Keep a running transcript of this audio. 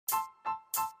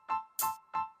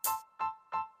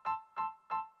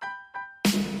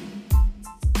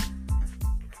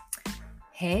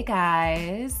Hey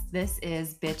guys, this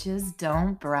is Bitches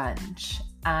Don't Brunch.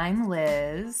 I'm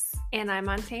Liz. And I'm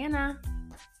Montana.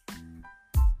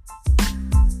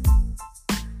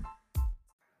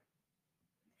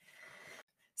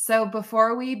 So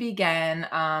before we begin,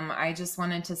 I just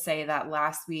wanted to say that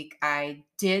last week I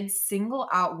did single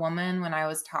out women when I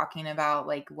was talking about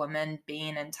like women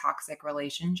being in toxic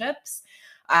relationships.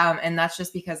 And that's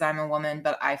just because I'm a woman,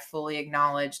 but I fully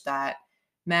acknowledge that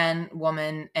men,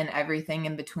 women, and everything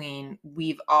in between,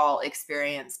 we've all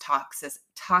experienced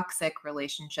toxic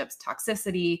relationships,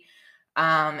 toxicity.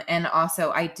 And also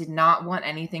I did not want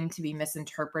anything to be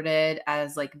misinterpreted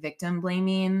as like victim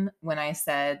blaming when I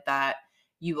said that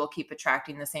you will keep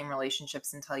attracting the same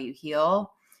relationships until you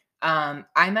heal.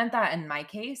 I meant that in my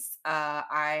case.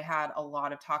 I had a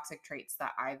lot of toxic traits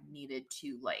that I've needed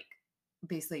to like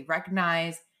basically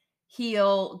recognize,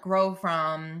 heal, grow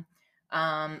from.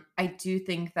 I do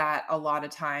think that a lot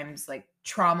of times like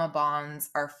trauma bonds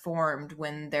are formed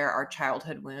when there are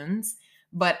childhood wounds,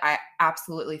 but I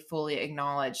absolutely fully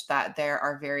acknowledge that there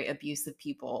are very abusive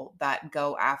people that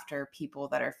go after people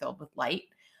that are filled with light.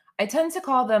 I tend to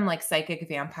call them like psychic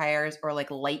vampires or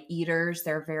like light eaters.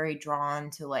 They're very drawn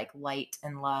to like light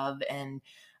and love, and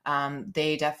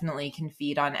they definitely can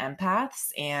feed on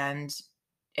empaths. And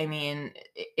I mean,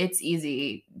 it's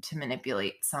easy to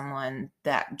manipulate someone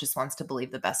that just wants to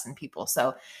believe the best in people.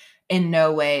 So in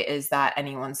no way is that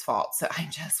anyone's fault. So I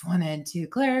just wanted to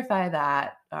clarify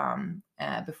that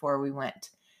before we went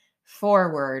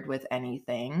forward with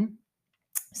anything.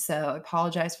 So I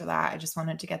apologize for that. I just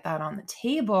wanted to get that on the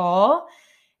table.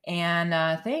 And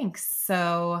thanks.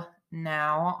 So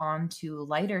now on to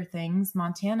lighter things.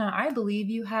 Montana, I believe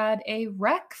you had a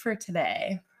rec for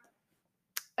today.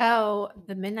 Oh,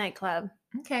 The Midnight Club.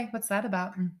 Okay, what's that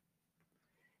about?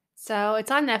 So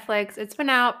it's on Netflix. It's been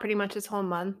out pretty much this whole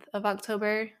month of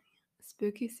October.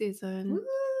 Spooky season.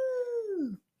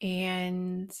 Woo!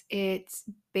 And it's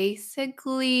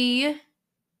basically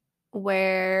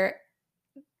where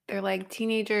they're like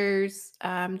teenagers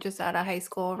just out of high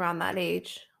school, around that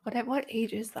age. What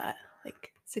age is that?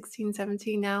 Like 16,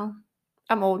 17 now?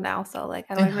 I'm old now, so like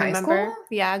I don't even remember. School?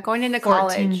 Yeah, going into 14,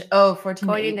 college. Oh, 14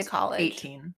 going to into college.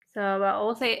 18. So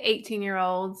we'll say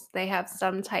 18-year-olds, they have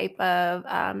some type of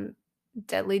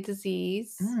deadly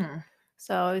disease.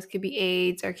 So this could be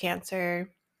AIDS or cancer.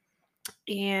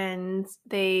 And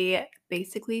they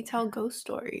basically tell ghost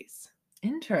stories.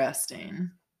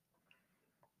 Interesting.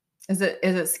 Is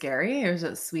it scary or is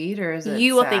it sweet or is it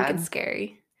You will sad? think it's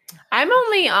scary. I'm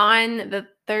only on the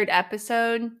 3rd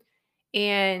episode,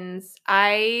 and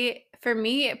for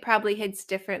me, it probably hits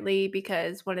differently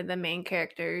because one of the main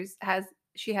characters has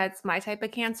my type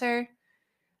of cancer.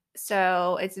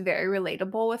 So it's very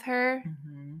relatable with her.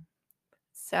 Mm-hmm.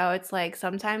 So it's like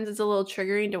sometimes it's a little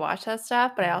triggering to watch that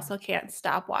stuff, but I also can't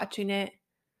stop watching it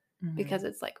because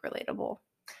it's like relatable.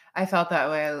 I felt that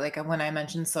way like when I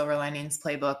mentioned Silver Linings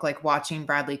Playbook, like watching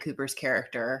Bradley Cooper's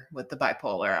character with the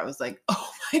bipolar, I was like, oh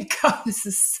my God, this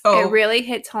is so... It really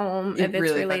hits home if it's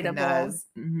really relatable. Does.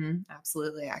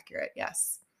 Absolutely accurate,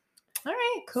 yes. All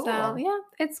right, cool. So yeah,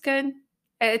 it's good.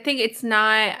 I think it's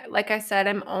not, like I said,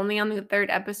 I'm only on the 3rd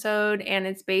episode, and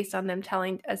it's based on them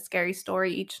telling a scary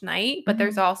story each night, but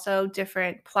there's also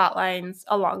different plot lines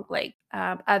along like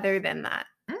other than that.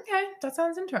 Okay, that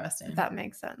sounds interesting. If that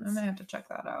makes sense. I'm gonna have to check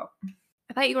that out.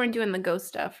 I thought you weren't doing the ghost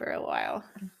stuff for a while.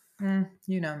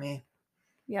 You know me.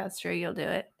 Yeah, it's true. You'll do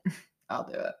it. I'll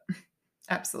do it.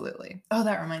 Absolutely. Oh,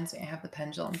 that reminds me. I have the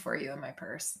pendulum for you in my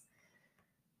purse.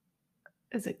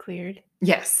 Is it cleared?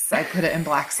 Yes, I put it in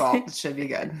black salt. It should be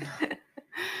good.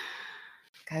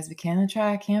 Guys, we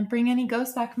can't bring any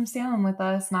ghosts back from Salem with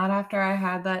us. Not after I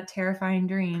had that terrifying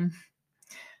dream.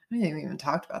 I don't think we even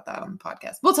talked about that on the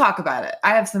podcast. We'll talk about it.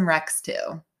 I have some recs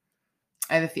too.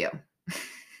 I have a few.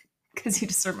 Because you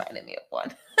just reminded me of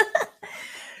one.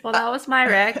 Well, that was my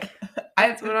rec.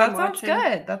 That sounds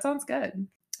good. That sounds good.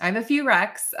 I have a few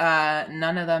recs.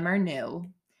 None of them are new.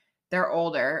 They're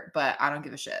older, but I don't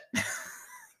give a shit.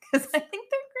 Because I think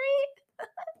they're great.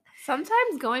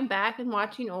 Sometimes going back and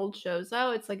watching old shows,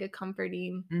 though, it's like a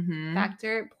comforting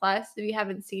factor. Plus, if you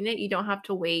haven't seen it, you don't have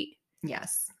to wait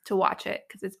to watch it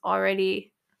because it's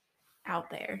already out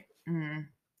there.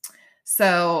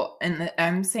 So, and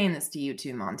I'm saying this to you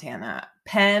too, Montana.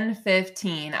 Pen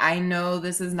 15. I know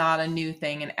this is not a new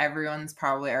thing and everyone's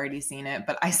probably already seen it,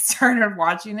 but I started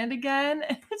watching it again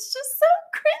and it's just so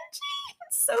cringy.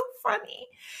 It's so funny.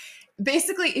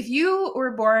 Basically, if you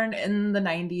were born in the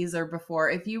 90s or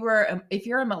before, if you're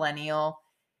a millennial,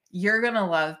 you're going to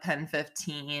love Pen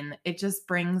 15. It just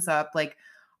brings up like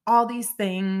all these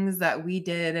things that we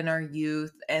did in our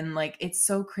youth, and like it's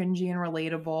so cringy and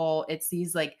relatable. It's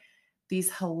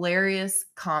these hilarious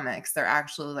comics. They're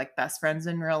actually like best friends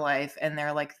in real life, and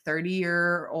they're like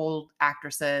 30-year-old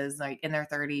actresses, like in their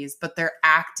 30s, but they're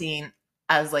acting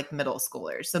as like middle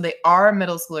schoolers. So they are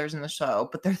middle schoolers in the show,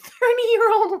 but they're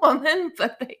 30-year-old women,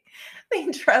 but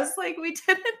they dress like we did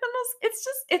in middle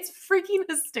school. It's freaking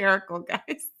hysterical,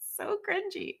 guys. So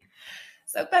cringy.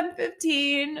 So Pen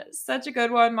 15, such a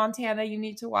good one. Montana, you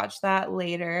need to watch that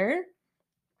later.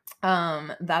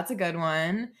 That's a good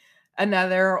one.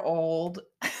 Another old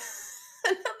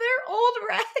another old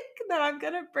wreck that I'm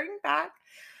gonna bring back.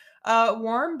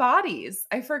 Warm Bodies.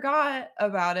 I forgot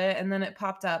about it, and then it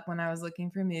popped up when I was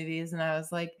looking for movies, and I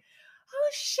was like, oh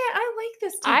shit, I like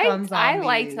this take on I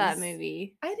liked that zombies.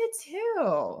 movie. I did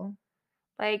too.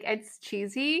 Like, it's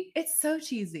cheesy It's so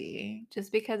cheesy.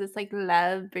 just because it's like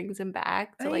love brings him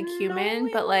back to I like know, human, I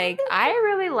but love like it I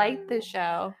really liked the though.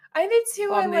 show I did too.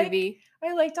 or movie.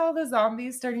 I liked all the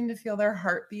zombies starting to feel their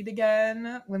heartbeat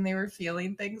again when they were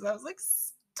feeling things. I was like,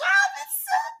 stop, it's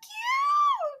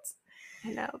I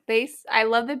know. I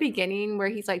love the beginning where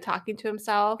he's like talking to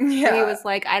himself. so cute. Where he Yeah. was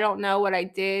like, I don't know what I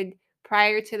did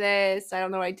prior to this. I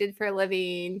don't know what I did for a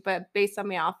living, but based on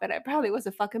my outfit, I probably was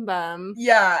a fucking bum.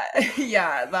 Yeah.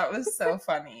 Yeah. That was so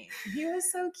funny. He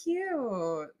was so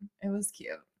cute. It was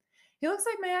cute. He looks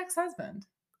like my ex-husband.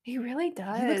 He really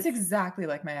does. He looks exactly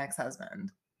like my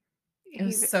ex-husband. It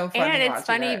was He's- so funny. And it's watching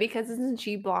funny it. because isn't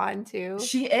she blonde too?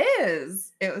 She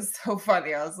is. It was so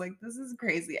funny. I was like, this is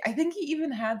crazy. I think he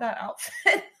even had that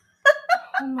outfit.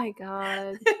 Oh my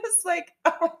god. It was like,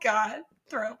 oh my God,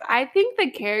 throwback. I think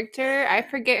the character, I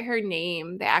forget her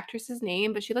name, the actress's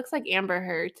name, but she looks like Amber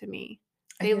Heard to me.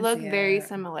 I They can look see very it.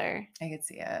 similar, I could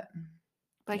see it.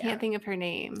 but I Yeah. can't think of her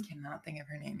name. Cannot think of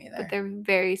her name either. But they're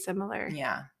very similar.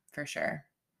 Yeah, for sure.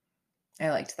 I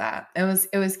liked that. It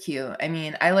was cute. I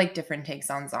mean, I like different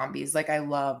takes on zombies. Like I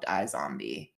loved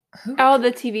iZombie. Oh,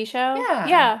 the TV show? Yeah.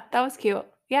 Yeah, that was cute.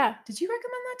 Yeah. Did you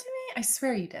recommend that to me? I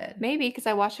swear you did. Maybe because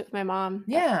I watched it with my mom.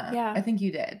 Yeah. Yeah. I think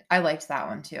you did. I liked that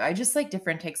one too. I just like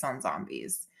different takes on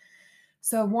zombies.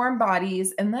 So Warm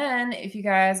Bodies. And then if you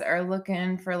guys are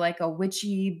looking for like a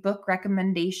witchy book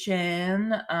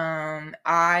recommendation,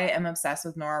 I am obsessed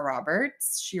with Nora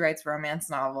Roberts. She writes romance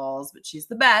novels, but she's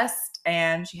the best.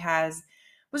 And she's got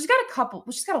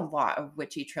a lot of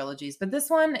witchy trilogies, but this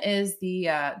one is the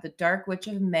Dark Witch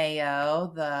of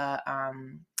Mayo, the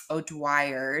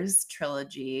O'Dwyer's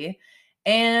trilogy.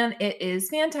 And it is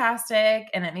fantastic,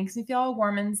 and it makes me feel all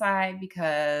warm inside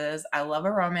because I love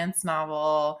a romance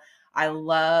novel. I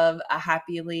love a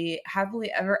happily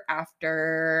ever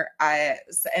after.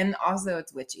 And also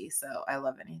it's witchy, so I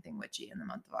love anything witchy in the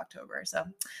month of October. So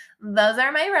those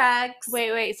are my recs.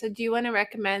 Wait. So do you want to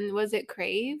recommend, was it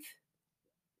Crave?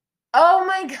 Oh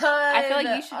my God. I feel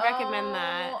like you should recommend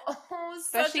that.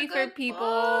 Especially for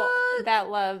people that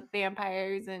love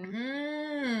vampires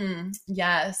and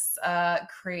yes,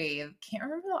 Crave. Can't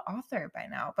remember the author by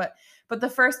now, but the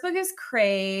first book is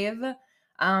Crave.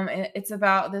 It's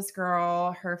about this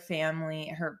girl, her family,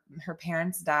 her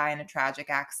parents die in a tragic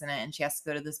accident, and she has to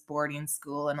go to this boarding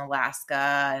school in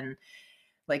Alaska, and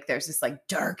like there's this like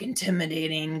dark,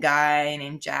 intimidating guy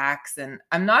named Jax. And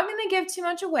I'm not going to give too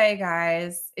much away,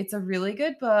 guys. It's a really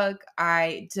good book.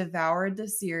 I devoured the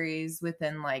series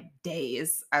within like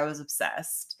days. I was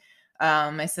obsessed.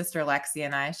 My sister Lexi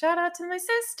and I, shout out to my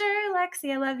sister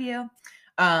Lexi, I love you.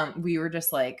 We were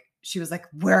just like, she was like,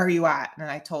 where are you at? And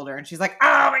I told her, and she's like,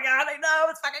 oh my God, I know,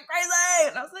 it's fucking crazy.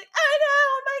 And I was like, I know,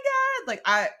 oh my God. Like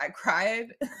I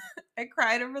cried. I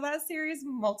cried over that series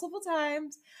multiple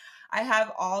times. I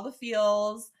have all the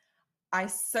feels. I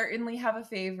certainly have a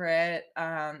favorite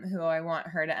who I want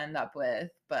her to end up with,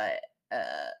 but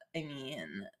I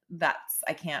mean,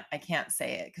 I can't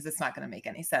say it because it's not going to make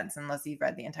any sense unless you've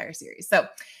read the entire series. So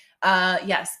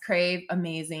yes, Crave,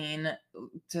 amazing.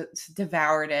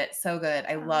 Devoured it. So good.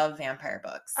 I love vampire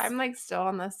books. I'm like still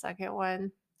on the second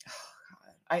one.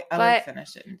 I like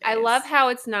finish it in days. I love how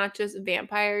it's not just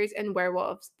vampires and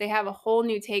werewolves. They have a whole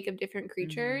new take of different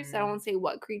creatures. I don't want to say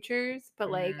what creatures, but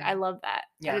like I love that.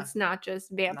 Yeah. That it's not just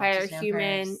vampire,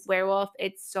 human, werewolf.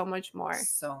 It's so much more.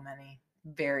 So many.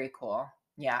 Very cool.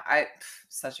 Yeah,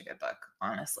 such a good book,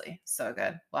 honestly. So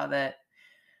good. Love it.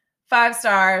 5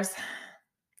 stars.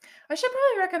 I should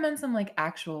probably recommend some like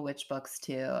actual witch books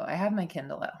too. I have my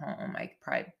Kindle at home. I could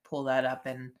probably pull that up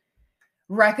and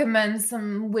recommend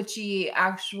some witchy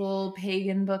actual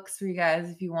pagan books for you guys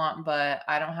if you want, but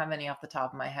I don't have any off the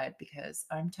top of my head because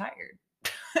I'm tired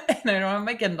and I don't have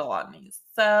my Kindle on me.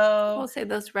 So we'll save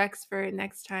those recs for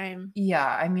next time. Yeah,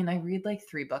 I mean, I read like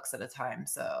 3 books at a time,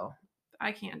 so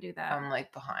I can't do that. I'm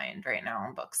like behind right now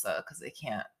on books though, because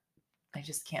I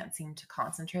just can't seem to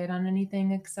concentrate on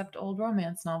anything except old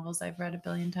romance novels I've read a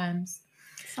billion times.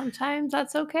 Sometimes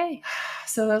that's okay.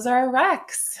 So those are our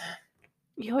recs.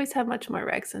 You always have much more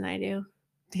recs than I do.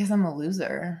 Because I'm a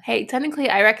loser. Hey, technically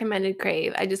I recommended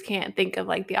Crave. I just can't think of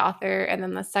like the author and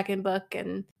then the second book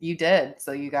and You did.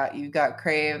 So you got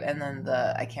Crave and then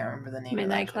I can't remember the name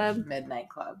Midnight of that Club. show. Midnight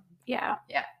Club. Yeah.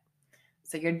 Yeah.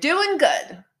 So you're doing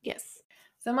good. Yes.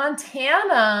 So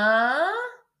Montana,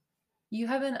 you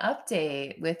have an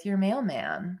update with your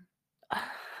mailman.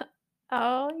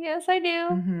 Oh, yes, I do.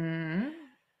 Mm-hmm.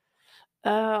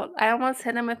 Oh, I almost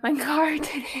hit him with my car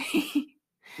today.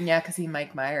 Yeah, because he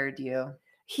Mike Myered you.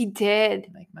 He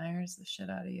did. Mike Myers the shit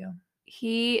out of you.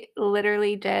 He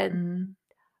literally did. Mm-hmm.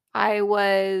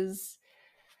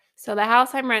 So the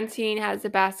house I'm renting has a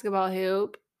basketball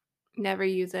hoop. Never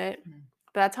use it. Mm-hmm.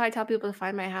 But that's how I tell people to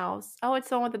find my house. Oh, it's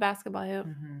the one with the basketball hoop.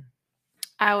 Mm-hmm.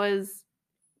 I was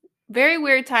very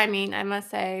weird timing, I must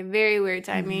say. Very weird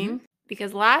timing. Mm-hmm.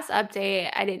 Because last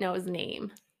update, I didn't know his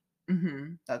name.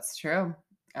 Mm-hmm. That's true.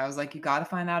 I was like, you got to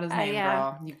find out his name, yeah.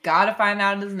 girl. You got to find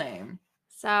out his name.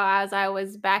 So as I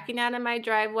was backing out of my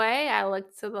driveway, I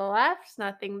looked to the left,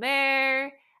 nothing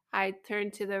there. I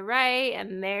turned to the right,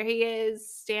 and there he is,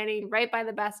 standing right by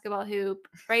the basketball hoop,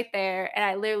 right there. And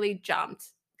I literally jumped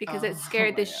because it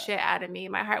scared the shit out of me.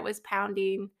 My heart was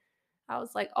pounding. I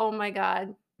was like, oh my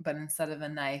God. But instead of a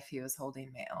knife, he was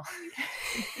holding mail.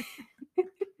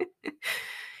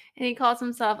 And he calls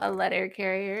himself a letter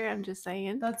carrier. I'm just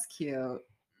saying. That's cute.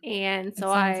 And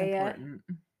so important.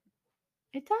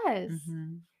 It does.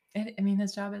 Mm-hmm.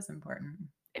 His job is important.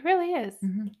 It really is.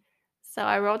 Mm-hmm. So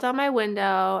I rolled down my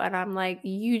window and I'm like,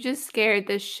 you just scared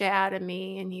the shit out of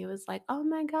me. And he was like, oh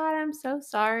my God, I'm so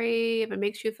sorry. If it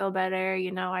makes you feel better,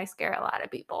 I scare a lot of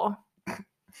people.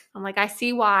 I'm like, I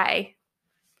see why.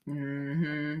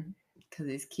 Mm-hmm. Because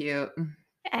he's cute.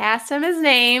 I asked him his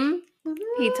name.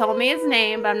 He told me his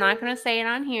name, but I'm not going to say it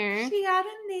on here. She got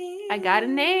a name. I got a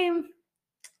name.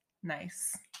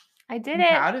 Nice. I did I'm it.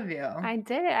 proud of you. I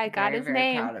did it. I got his name.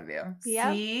 Very proud of you.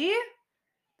 Yep. See?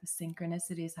 The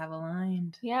synchronicities have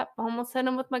aligned. Yep. Almost hit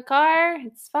him with my car.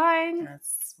 It's fine.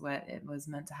 That's what it was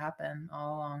meant to happen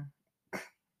all along.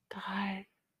 God.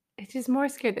 It just more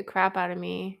scared the crap out of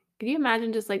me. Could you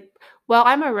imagine just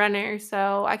I'm a runner,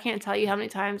 so I can't tell you how many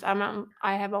times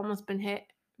I have almost been hit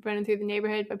running through the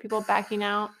neighborhood by people backing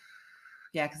out.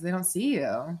 Yeah, because they don't see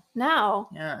you. No.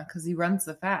 Yeah, because he runs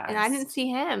so fast. And I didn't see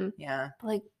him. Yeah.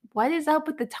 But what is up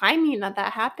with the timing that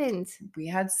happened? We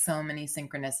had so many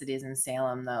synchronicities in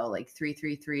Salem, though, like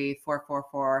 333,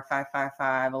 444,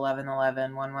 555,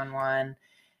 1111, 111.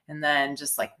 And then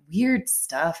just weird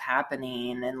stuff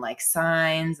happening and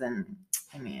signs. And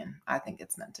I think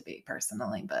it's meant to be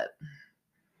personally, but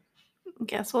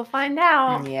guess we'll find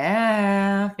out.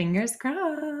 Yeah, fingers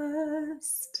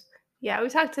crossed. Yeah, we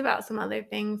talked about some other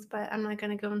things, but I'm not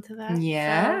going to go into that.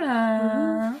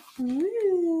 Yeah. So.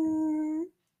 Mm-hmm.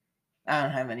 I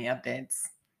don't have any updates.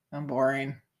 I'm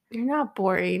boring. You're not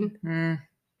boring.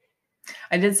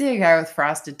 I did see a guy with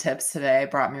frosted tips today.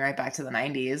 Brought me right back to the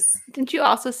 90s. Didn't you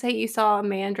also say you saw a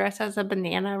man dressed as a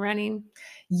banana running?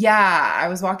 Yeah, I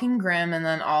was walking Grimm, and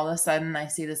then all of a sudden I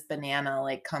see this banana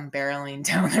come barreling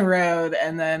down the road,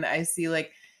 and then I see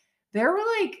there were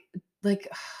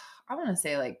I want to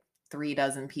say 3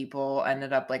 dozen people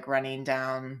ended up running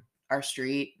down our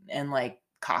street in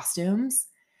costumes.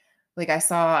 I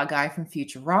saw a guy from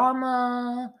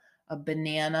Futurama, a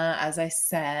banana, as I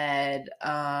said,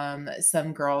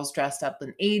 some girls dressed up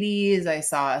in 80s. I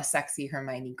saw a sexy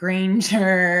Hermione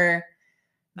Granger.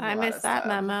 I missed that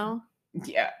memo.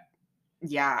 Yeah.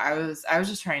 Yeah, I was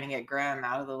just trying to get Graham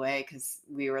out of the way because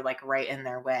we were right in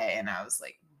their way, and I was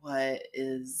like, what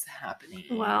is happening?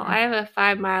 Well, I have a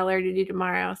 5-miler to do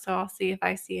tomorrow, so I'll see if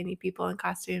I see any people in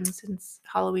costumes since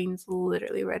Halloween's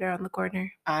literally right around the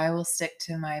corner. I will stick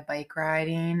to my bike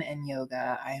riding and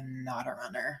yoga. I am not a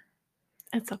runner.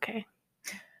 It's okay.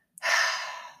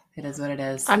 It is what it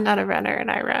is. I'm not a runner and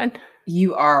I run.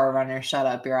 You are a runner. Shut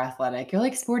up. You're athletic. You're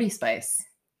like Sporty Spice.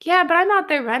 Yeah, but I'm out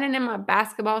there running in my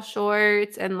basketball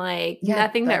shorts and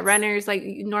nothing that runners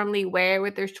normally wear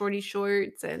with their shorty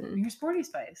shorts and you're Sporty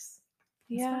Spice.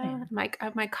 Yeah,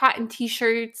 my cotton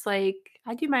t-shirts. I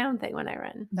do my own thing when I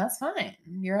run. That's fine.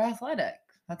 You're athletic.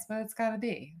 That's what it's got to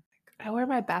be. I wear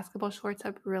my basketball shorts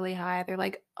up really high. They're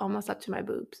almost up to my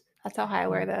boobs. That's how high I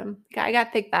wear them. I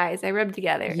got thick thighs. I rub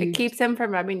together. It keeps them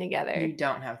from rubbing together. You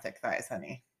don't have thick thighs,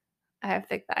 honey. I have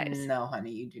thick thighs. No, honey,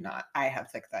 you do not. I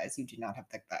have thick thighs. You do not have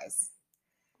thick thighs.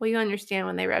 Well, you understand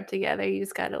when they rub together, you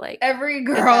just gotta like Every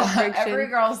get girl, that friction. every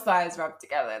girl's thighs rub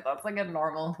together. That's like a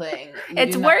normal thing. You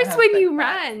It's do not worse have when thick you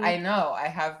thighs. run. I know. I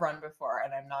have run before,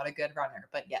 and I'm not a good runner.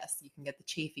 But yes, you can get the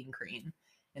chafing cream,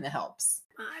 and it helps.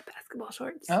 My basketball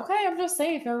shorts. Okay, I'm just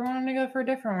saying, if you're wanting to go for a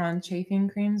different one, chafing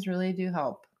creams really do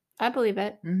help. I believe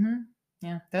it. Mm-hmm.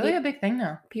 Yeah, they're like a big thing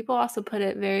now. People also put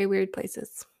it very weird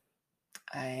places.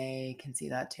 I can see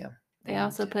that too. They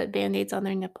also put Band-Aids on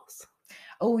their nipples.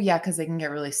 Oh yeah, because they can get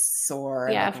really sore.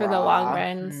 Yeah, like for the long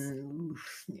runs.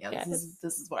 Yeah, Yeah. this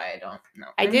is why I don't know.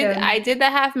 I did the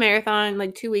half marathon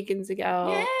like 2 weekends ago.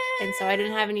 Yeah. And so I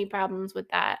didn't have any problems with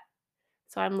that.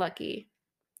 So I'm lucky.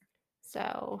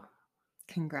 So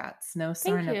congrats. No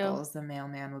sore Thank you. nipples. The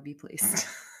mailman will be pleased.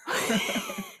 Can't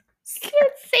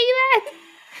say that.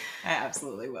 I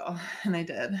absolutely will. And I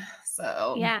did.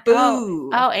 So Yeah.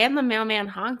 boo. Oh, and the mailman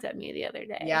honked at me the other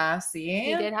day. Yeah, see?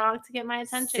 He did honk to get my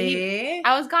attention. See?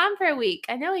 I was gone for a week.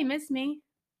 I know he missed me.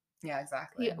 Yeah,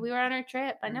 exactly. We were on our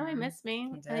trip. I know he missed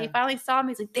me. He And he did. finally saw me.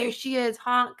 He's like, there she is,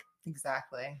 honk.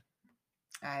 Exactly.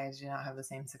 I do not have the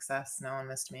same success. No one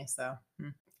missed me, so I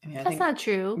mean, I That's think not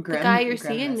true. Grim- the guy you're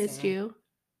Grim seeing missed missed you.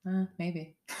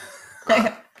 maybe.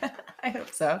 I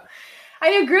hope so. I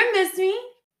knew Grim missed me.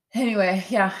 Anyway,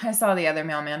 yeah, I saw the other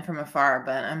mailman from afar,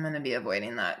 but I'm going to be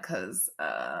avoiding that because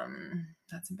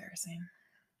that's embarrassing.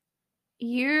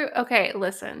 Okay,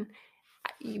 listen.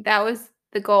 That was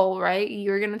the goal, right?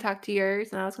 You were going to talk to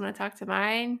yours, and I was going to talk to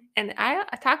mine. And I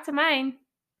talked to mine.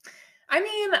 I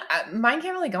mean, mine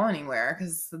can't really go anywhere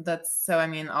because I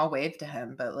mean, I'll wave to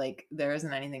him, but like there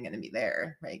isn't anything going to be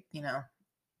there. Like, you know,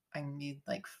 I can be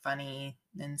like funny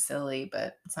and silly,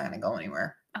 but it's not going to go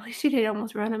anywhere. At least you did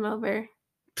almost run him over.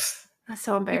 That's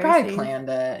so embarrassing. He probably planned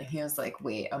it. He was like,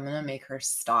 wait, I'm going to make her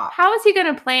stop. How is he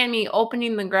going to plan me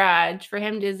opening the garage for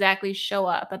him to exactly show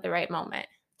up at the right moment?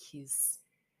 He's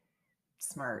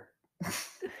smart.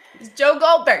 He's Joe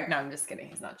Goldberg. No, I'm just kidding.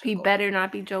 He's not Joe He Goldberg. better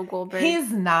not be Joe Goldberg.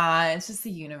 He's not. It's just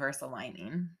the universe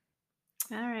aligning.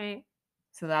 All right.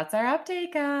 So that's our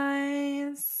update,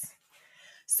 guys.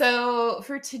 So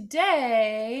for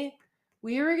today,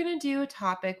 we were going to do a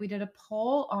topic. We did a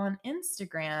poll on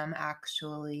Instagram,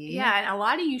 actually. Yeah, and a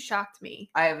lot of you shocked me.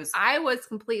 I was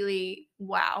completely,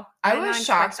 wow. I was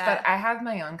shocked, but I have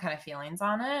my own kind of feelings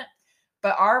on it.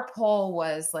 But our poll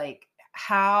was like,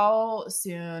 how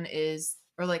soon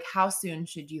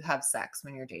should you have sex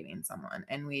when you're dating someone?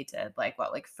 And we did like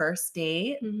first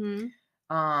date,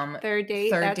 third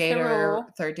date,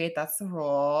 that's the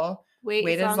rule.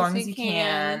 Wait as long as you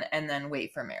can, and then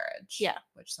wait for marriage. Yeah,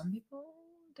 which some people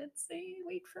did say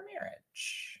wait for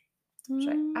marriage, which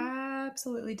I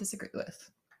absolutely disagree with.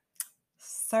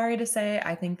 Sorry to say,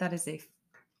 I think that is a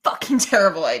fucking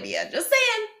terrible idea. Just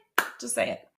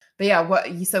saying. But yeah,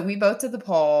 so we both did the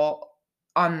poll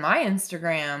on my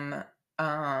Instagram.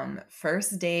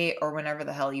 First date or whenever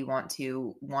the hell you want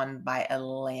to, won by a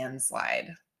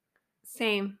landslide.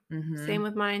 Same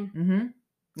with mine.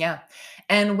 Yeah.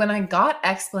 And when I got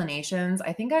explanations,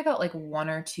 I think I got like one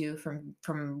or two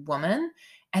from women,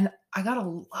 and I got a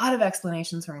lot of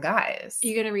explanations from guys.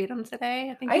 You gonna read them today?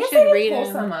 I think you should read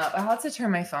them. Some up. I'll have to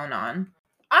turn my phone on.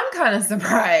 I'm kind of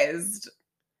surprised.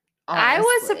 Honestly. I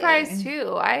was surprised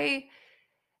too.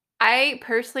 I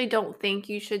personally don't think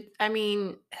you should. I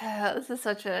mean, this is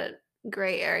such a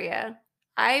gray area.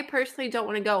 I personally don't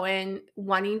want to go in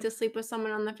wanting to sleep with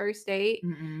someone on the first date.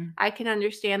 I can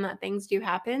understand that things do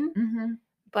happen,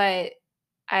 but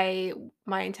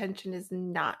my intention is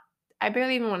not. I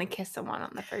barely even want to kiss someone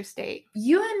on the first date.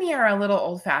 You and me are a little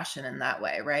old-fashioned in that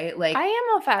way, right? Like I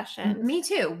am old-fashioned. Me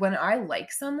too. When I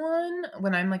like someone,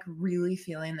 when I'm like really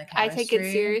feeling the chemistry, I take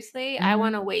it seriously. I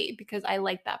want to wait because I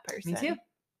like that person. Me too.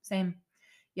 Same.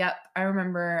 Yep. I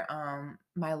remember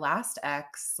my last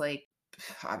ex, like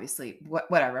obviously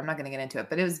whatever, I'm not going to get into it,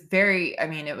 but it was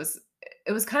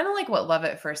it was kind of like what love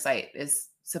at first sight is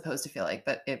supposed to feel like,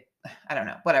 but I don't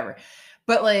know, whatever.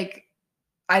 But like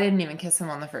I didn't even kiss him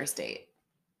on the first date.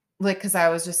 Like, because I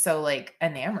was just so like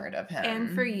enamored of him.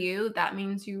 And for you, that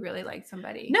means you really like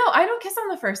somebody. No, I don't kiss on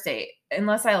the first date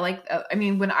unless I like.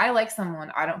 When I like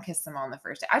someone, I don't kiss them on the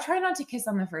first date. I try not to kiss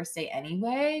on the first date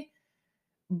anyway.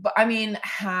 But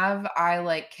have I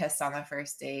like kissed on the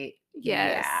first date?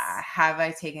 Yes. Yeah. Have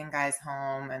I taken guys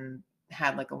home and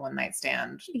had like a one night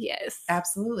stand? Yes.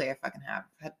 Absolutely, I fucking have.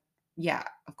 Yeah,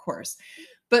 of course.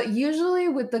 But usually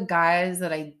with the guys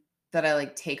that I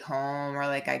like take home or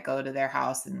like I go to their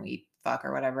house and we fuck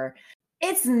or whatever,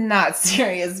 it's not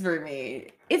serious for me.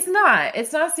 It's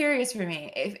not serious for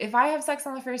me. If I have sex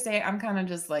on the first date, I'm kind of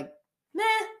just like, meh.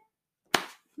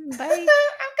 Bye. I'm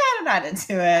kind I'm not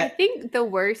into I it. think the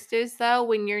worst is though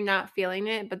when you're not feeling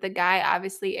it, but the guy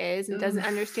obviously is and doesn't Oof.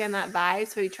 understand that vibe,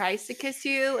 so he tries to kiss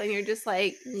you, and you're just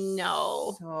like,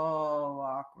 no, So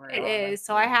awkward. it is.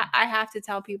 So honestly. I have to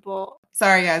tell people.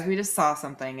 Sorry, guys. We just saw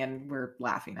something and we're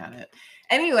laughing at it.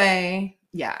 Anyway,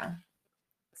 yeah.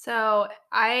 So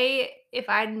if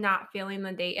I'm not feeling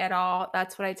the date at all,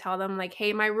 that's what I tell them. Like,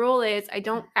 hey, my rule is I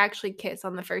don't actually kiss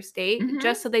on the first date, Mhm.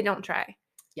 just so they don't try.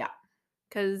 Yeah.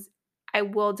 Because I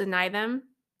will deny them,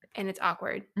 and it's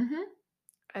awkward. Mm-hmm.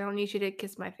 I don't need you to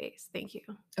kiss my face. Thank you.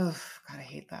 Oh, God, I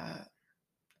hate that.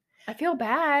 I feel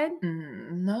bad.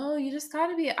 No, you just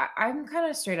gotta be. I'm kind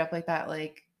of straight up like that.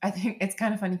 Like, I think it's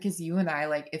kind of funny because you and I,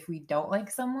 like, if we don't like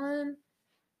someone,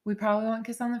 we probably won't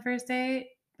kiss on the first date.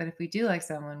 But if we do like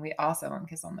someone, we also won't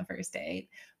kiss on the first date.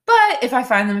 But if I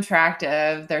find them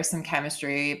attractive, there's some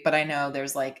chemistry, but I know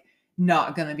there's like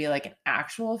not gonna be like an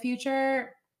actual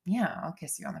future. Yeah, I'll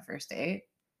kiss you on the first date.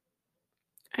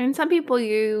 And some people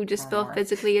you just Or feel more.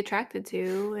 physically attracted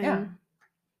to, and Yeah.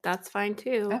 that's fine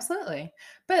too. Absolutely.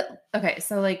 But okay,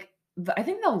 so like I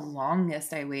think the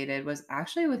longest I waited was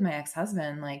actually with my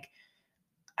ex-husband. Like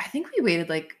I think we waited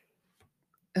like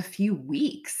a few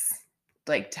weeks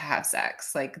like to have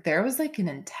sex. Like there was like an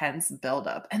intense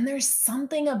buildup. And there's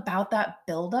something about that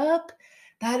buildup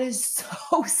that is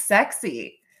so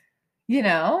sexy, you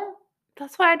know?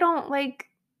 That's why I don't like.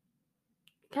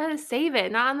 Gotta save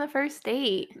it, not on the first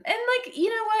date. And like, you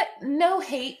know what? No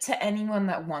hate to anyone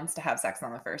that wants to have sex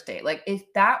on the first date. Like, if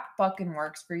that fucking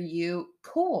works for you,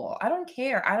 cool. I don't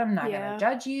care. I'm not gonna Yeah.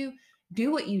 judge you.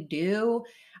 Do what you do.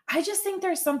 I just think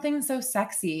there's something so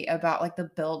sexy about like the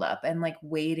buildup and like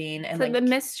waiting and So like the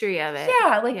mystery of it.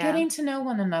 yeah, like getting to know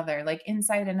one another, like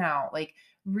inside and out, like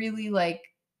really like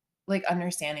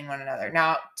understanding one another.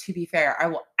 Now, to be fair, I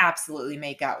will absolutely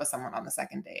make out with someone on the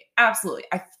second date. Absolutely.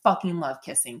 I fucking love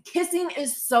kissing. Kissing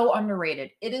is so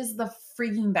underrated. It is the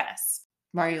freaking best.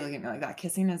 Why are you looking at me like that?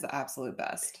 Kissing is the absolute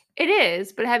best. It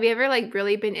is, but have you ever like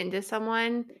really been into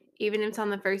someone, even if it's on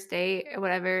the first date or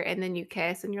whatever, and then you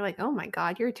kiss and you're like, oh my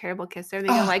God, you're a terrible kisser. And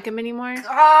then you don't Oh, like him anymore?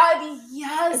 God,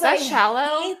 yes. Is that I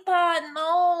shallow? hate that.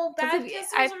 No, 'Cause bad if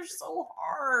kissers I are so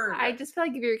hard. I just feel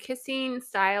like if your kissing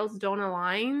styles don't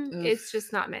align, it's Oof.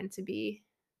 just not meant to be.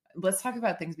 Let's talk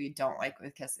about things we don't like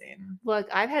with kissing. Look,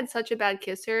 I've had such a bad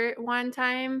kisser one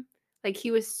time. Like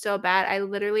he was so bad. I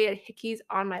literally had hickeys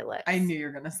on my lips. I knew you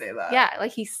were going to say that. Yeah,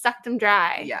 like he sucked them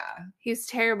dry. Yeah. He was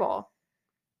terrible.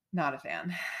 Not a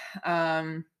fan.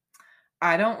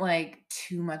 I don't like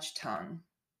too much tongue.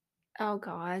 Oh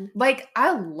God. Like,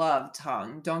 I love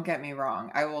tongue. Don't get me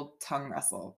wrong. I will tongue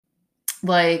wrestle.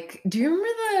 Like, do you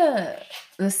remember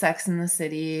the Sex in the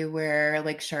City where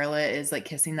like Charlotte is like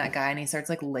kissing that guy and he starts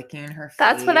like licking her face?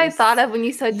 That's what I thought of when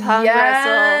you said tongue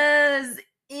wrestle. Yes.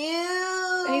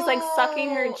 Ew. And he's like sucking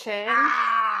her chin.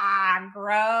 Ah,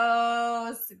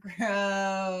 gross.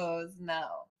 Gross. No.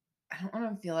 I don't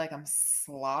want to feel like I'm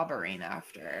slobbering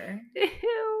after.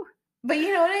 Ew. But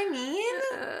you know what I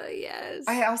mean? Yes.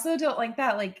 I also don't like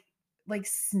that like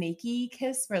snaky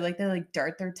kiss where like they like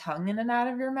dart their tongue in and out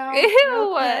of your mouth. Real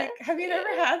Ew. quick. Have you never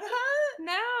had that?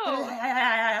 No.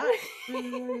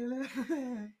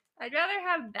 I'd rather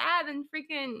have that than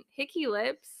freaking hickey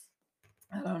lips.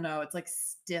 I don't know. It's like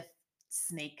stiff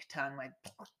snake tongue. Like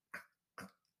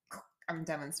I'm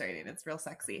demonstrating. It's real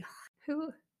sexy.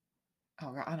 Who?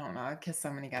 Oh God, I don't know. I've kissed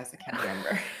so many guys I can't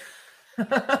remember.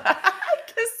 I've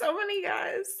kissed so many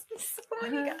guys. So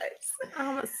many guys.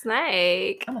 I'm a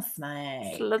snake. I'm a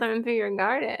snake. Slithering through your I'm a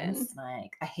garden.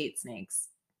 snake. I hate snakes.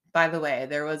 By the way,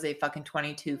 there was a fucking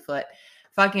 22-foot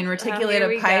fucking Here reticulated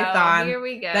we python Here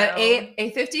we go. that ate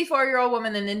a 54-year-old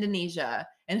woman in Indonesia.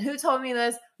 And who told me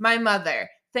this? My mother.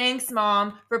 Thanks,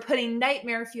 Mom, for putting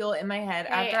nightmare fuel in my head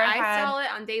Hey, after I saw it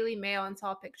on Daily Mail and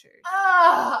saw pictures.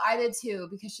 Oh, I did too,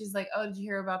 because she's like, oh, did you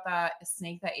hear about that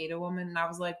snake that ate a woman? And I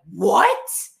was like, what?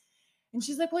 And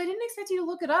she's like, well, I didn't expect you to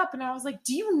look it up. And I was like,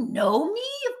 do you know me?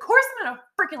 Of course I'm going to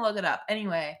freaking look it up.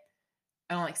 Anyway,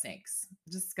 I don't like snakes.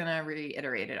 I'm just going to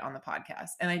reiterate it on the podcast.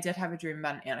 And I did have a dream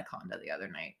about an anaconda the other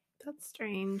night. That's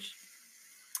strange.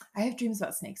 I have dreams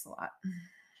about snakes a lot.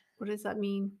 What does that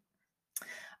mean?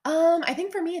 I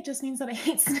think for me, it just means that I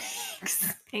hate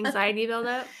snakes. Anxiety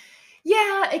buildup?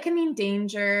 Yeah, it could mean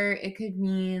danger. It could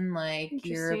mean like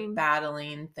you're Interesting.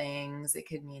 battling things. It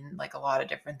could mean like a lot of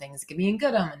different things. It could be a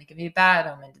good omen. It could be a bad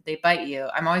omen. Did they bite you?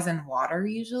 I'm always in water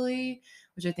usually,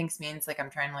 which I think means like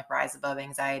I'm trying to like rise above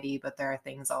anxiety, but there are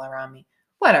things all around me.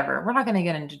 Whatever. We're not going to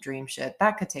get into dream shit.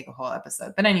 That could take a whole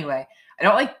episode. But anyway, I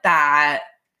don't like that.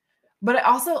 But I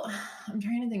also, I'm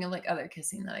trying to think of like other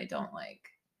kissing that I don't like.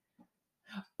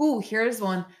 Ooh, here's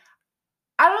one.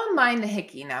 I don't mind a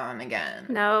hickey now and again.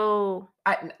 No.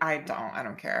 I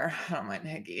don't care. I don't mind a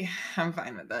hickey. I'm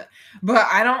fine with it. But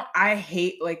I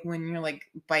hate like when you're like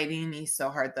biting me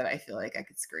so hard that I feel like I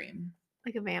could scream.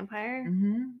 Like a vampire?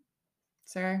 Mm-hmm.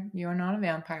 Sir, you are not a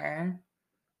vampire.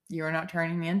 You are not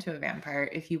turning me into a vampire.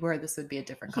 If you were, this would be a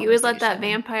different You would let that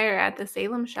conversation. vampire at the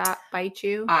Salem shop bite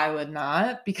you? I would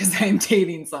not because I'm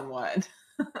dating someone.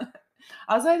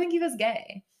 Also, I think he was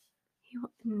gay.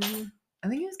 I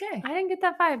think he was gay. I didn't get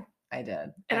that vibe. I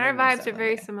did. And I our think he was vibes are definitely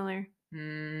very gay. similar.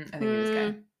 I think he was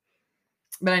gay.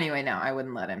 But anyway, no, I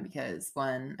wouldn't let him because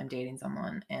one, I'm dating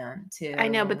someone, and two, I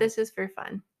know, but this is for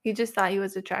fun. He just thought he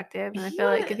was attractive, and I feel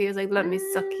like if he was like, "Let me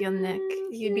suck your neck,"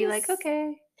 you'd be like,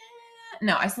 "Okay."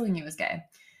 No, I still think he was gay,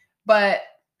 but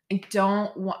I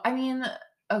don't want. I mean,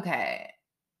 okay,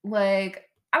 like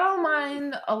I don't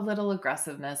mind a little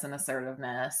aggressiveness and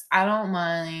assertiveness. I don't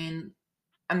mind.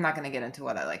 I'm not going to get into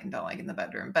what I like and don't like in the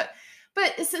bedroom, but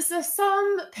it's just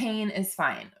some pain is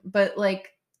fine. But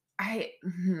like I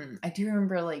do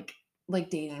remember like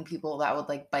dating people that would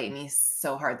like bite me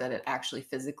so hard that it actually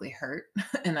physically hurt,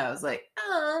 and I was like,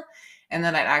 oh, and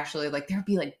then I'd actually like there'd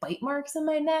be like bite marks in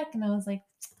my neck, and I was like,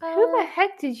 Who the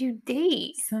heck did you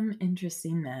date? some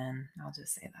interesting men. I'll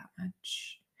just say that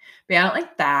much. But yeah, I don't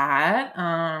like that.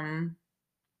 I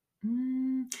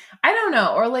don't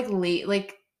know, or like late,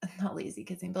 like not lazy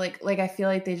kissing, but like I feel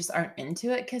like they just aren't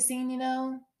into it kissing, you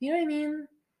know? You know what I mean?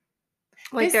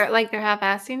 Like they're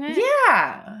half-assing it?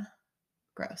 Yeah.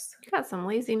 Gross. You got some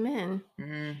lazy men.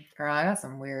 Girl, I got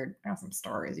some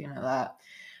stories, you know that.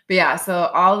 But yeah,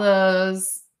 so all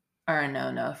those are a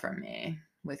no-no from me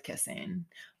with kissing.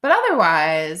 But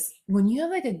otherwise, when you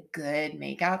have like a good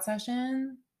makeout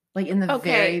session, like in the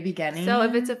very beginning. So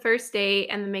if it's a first date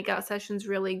and the makeout session's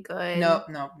really good. Nope,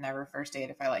 never first date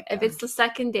if I like them. If it's the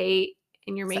second date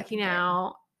and you're Second making date.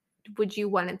 out, would you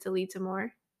want it to lead to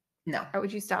more? No. Or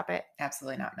would you stop it?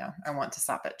 Absolutely not, no. I want to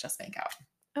stop it, just make out.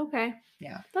 Okay.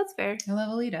 Yeah. That's fair. I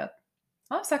love a lead up.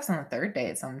 I'll have sex on the third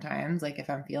date sometimes, like if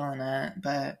I'm feeling it,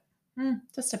 but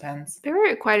just depends. There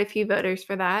were quite a few voters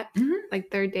for that. Mm-hmm. Like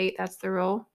third date, that's the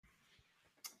rule.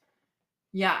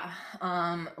 Yeah.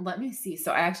 Let me see.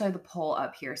 So I actually have the poll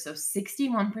up here. So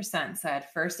 61% said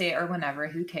first date or whenever,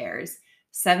 who cares?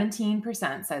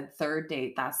 17% said third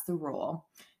date, that's the rule.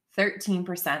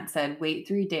 13% said wait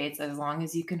 3 dates as long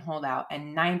as you can hold out,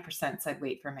 and 9% said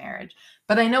wait for marriage.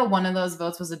 But I know one of those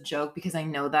votes was a joke because I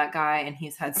know that guy and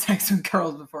he's had sex with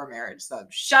girls before marriage. So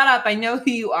shut up. I know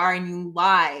who you are and you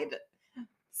lied.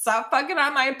 Stop fucking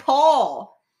on my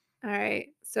poll. All right.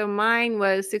 So mine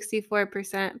was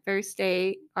 64% first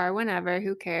date or whenever,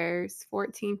 who cares?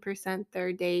 14%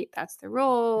 third date, that's the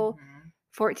rule.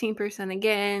 14%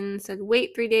 again said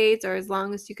wait 3 days or as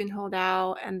long as you can hold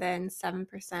out, and then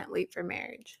 7% wait for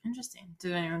marriage. Interesting.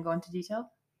 Did anyone go into detail?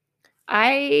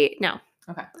 No.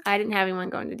 Okay. I didn't have anyone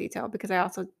go into detail because I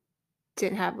also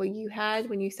didn't have what you had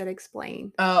when you said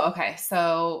explain. Oh, okay.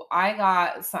 So I'm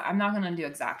not going to do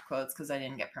exact quotes because I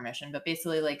didn't get permission, but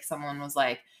basically like someone was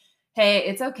like, hey,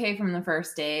 it's okay from the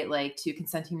first date, like two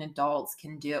consenting adults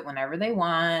can do it whenever they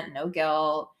want, no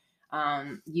guilt.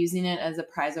 Using it as a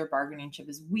prize or bargaining chip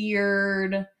is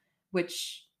weird,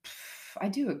 which I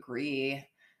do agree.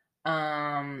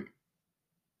 Let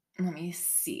me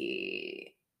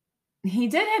see. He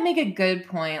did make a good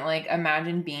point. Like,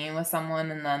 imagine being with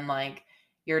someone and then like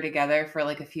you're together for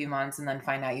like a few months and then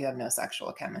find out you have no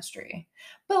sexual chemistry.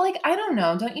 But like, I don't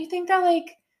know. Don't you think that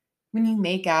like when you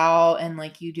make out and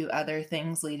like you do other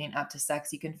things leading up to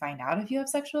sex, you can find out if you have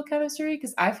sexual chemistry?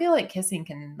 Because I feel like kissing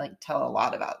can like tell a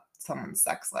lot about someone's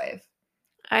sex life.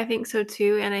 I think so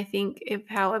too. And I think if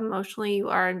how emotionally you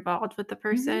are involved with the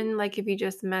person, like if you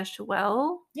just mesh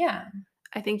well, yeah,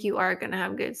 I think you are going to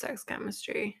have good sex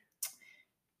chemistry.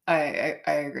 I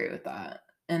agree with that.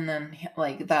 And then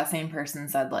like that same person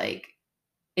said like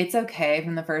it's okay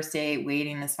from the first date,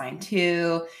 waiting is fine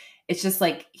too. It's just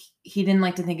like he didn't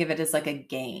like to think of it as like a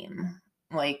game.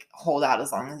 Like hold out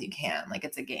as long as you can. Like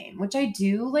it's a game, which I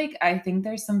do like. I think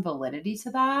there's some validity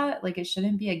to that. Like it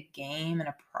shouldn't be a game and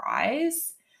a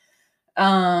prize.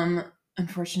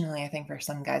 Unfortunately, I think for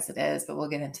some guys it is, but we'll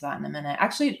get into that in a minute.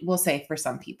 Actually, we'll say for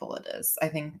some people it is. I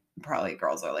think probably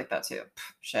girls are like that too.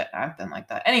 Shit, I've been like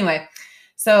that. Anyway,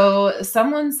 so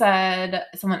someone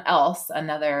else,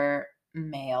 another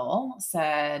male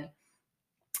said,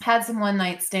 had some one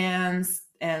night stands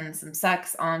and some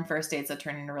sex on first dates that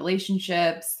turned into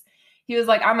relationships. He was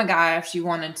like, I'm a guy. If she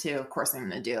wanted to, of course I'm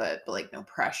going to do it, but like no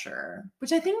pressure,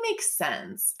 which I think makes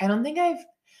sense. I don't think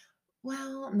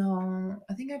no,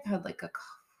 I think I've had like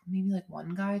maybe like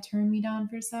one guy turn me down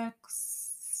for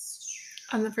sex.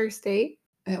 On the first date?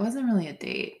 It wasn't really a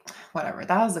date. Whatever.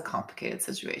 That was a complicated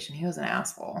situation. He was an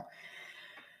asshole.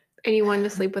 And you wanted to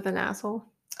sleep with an asshole?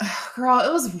 Girl,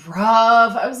 it was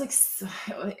rough. I was like,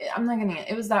 I'm not gonna,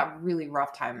 it was that really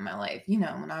rough time in my life. You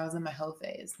know, when I was in my hoe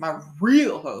phase, my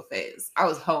real hoe phase, I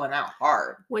was hoeing out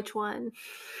hard. Which one?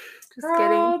 Just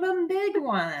Girl, kidding. the big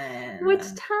one. Which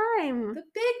time? The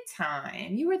big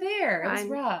time. You were there. It was Fine.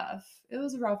 rough. It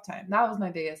was a rough time. That was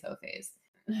my biggest hoe phase.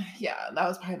 Yeah, that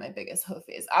was probably my biggest hoe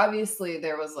phase. Obviously,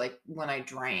 there was like when I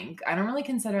drank. I don't really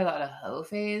consider that a hoe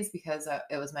phase because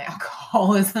it was my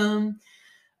alcoholism.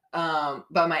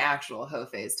 But my actual hoe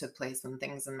phase took place when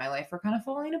things in my life were kind of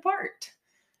falling apart.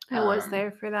 I was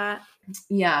there for that.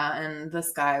 Yeah, and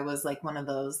this guy was like one of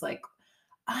those like,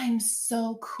 I'm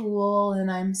so cool and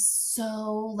I'm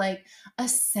so like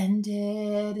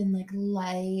ascended and like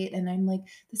light and I'm like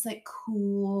this like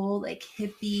cool like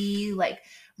hippie like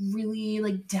really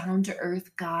like down to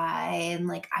earth guy and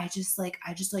like I just like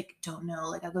don't know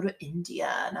like I go to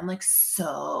India and I'm like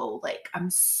so like I'm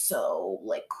so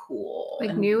like cool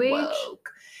Like and new age?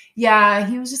 woke. Yeah,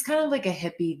 he was just kind of like a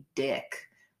hippie dick,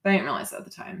 but I didn't realize that at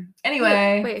the time.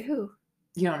 Anyway, Wait, who?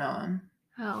 you don't know him.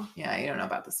 Oh. Yeah, you don't know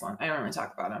about this one. I don't really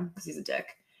talk about him because he's a dick.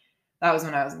 That was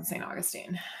when I was in St.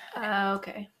 Augustine.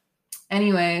 Okay.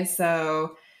 Anyway,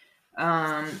 so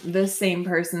this same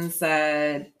person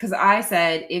said, because I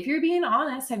said, if you're being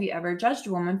honest, have you ever judged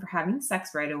a woman for having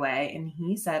sex right away? And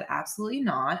he said, absolutely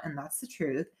not. And that's the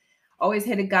truth. Always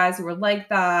hated guys who were like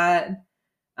that.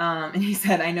 And he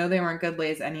said, I know they weren't good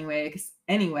lays anyway,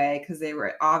 because they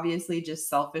were obviously just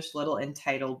selfish little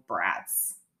entitled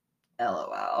brats.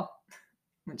 LOL.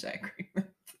 Which I agree with.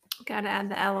 Gotta add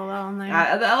the LOL in there.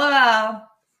 Add the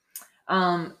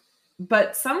LOL.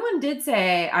 But someone did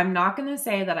say, I'm not going to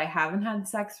say that I haven't had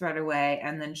sex right away.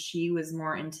 And then she was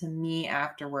more into me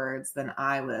afterwards than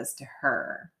I was to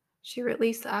her. She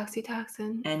released the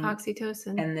oxytocin.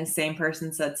 And this same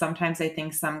person said, sometimes I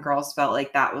think some girls felt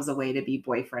like that was a way to be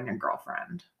boyfriend and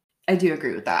girlfriend. I do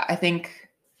agree with that. I think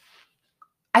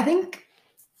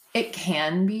it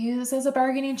can be used as a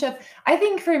bargaining chip. I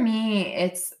think for me,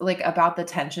 it's like about the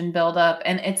tension buildup,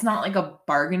 and it's not like a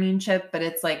bargaining chip, but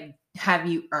it's like, have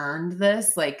you earned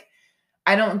this? Like,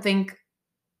 I don't think,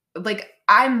 like,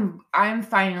 I'm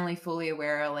finally fully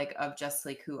aware, like, of just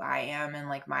like who I am and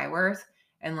like my worth,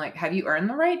 and like, have you earned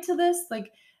the right to this?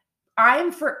 Like,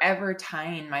 I'm forever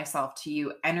tying myself to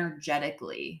you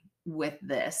energetically with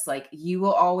this. Like, you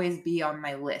will always be on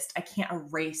my list. I can't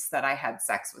erase that I had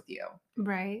sex with you.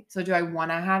 Right. So do I want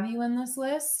to have you in this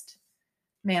list?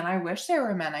 Man, I wish there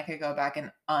were men I could go back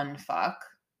and unfuck.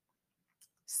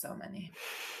 So many.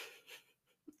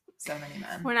 So many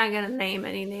men. We're not going to name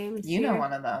any names. You know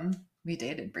one of them. We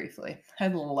dated briefly.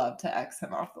 I'd love to X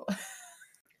him off the list.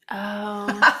 Oh.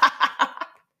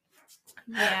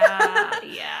 Yeah.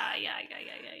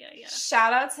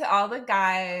 Shout out to all the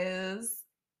guys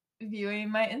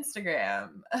viewing my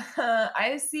Instagram.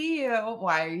 I see you.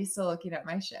 Why are you still looking at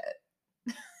my shit?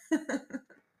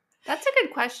 That's a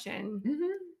good question.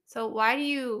 Mm-hmm. So why do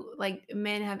you like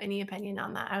men have any opinion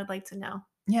on that? I would like to know.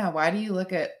 Yeah, why do you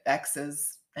look at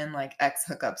exes and like ex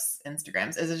hookups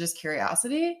Instagrams? Is it just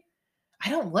curiosity? I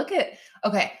don't look at.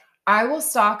 Okay, I will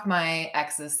stalk my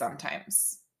exes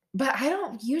sometimes. But I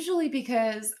don't usually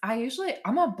because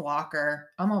I'm a blocker.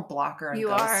 I'm a blocker and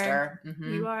ghoster.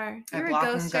 Mm-hmm. You are. You're a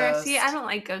ghoster. See, I don't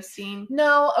like ghosting.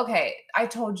 No, okay. I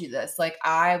told you this. Like,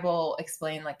 I will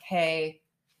explain, like, hey,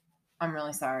 I'm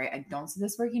really sorry. I don't see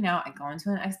this working out. I go into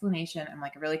an explanation. I'm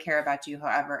like, I really care about you.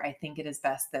 However, I think it is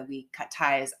best that we cut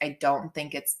ties. I don't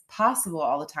think it's possible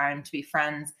all the time to be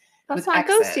friends. That's not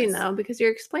ghosting though, because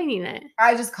you're explaining it.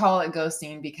 I just call it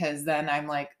ghosting because then I'm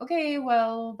like, okay,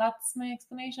 well, that's my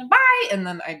explanation. Bye. And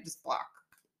then I just block.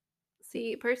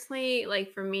 See, personally,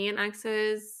 like for me and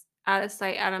exes, out of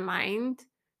sight, out of mind.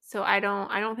 So I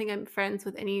don't think I'm friends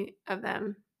with any of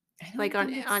them. Like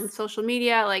on social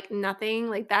media, like nothing.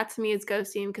 Like that to me is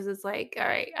ghosting because it's like, all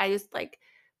right, I just like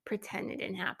pretend it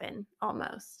didn't happen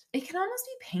almost. It can almost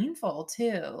be painful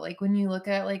too. Like when you look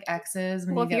at like exes.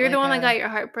 Well, if you're the one that got your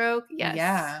heart broke, yes.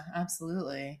 Yeah,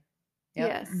 absolutely. Yep.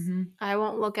 Yes. Mm-hmm. I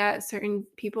won't look at certain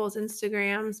people's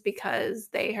Instagrams because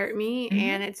they hurt me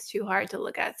and it's too hard to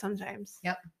look at sometimes.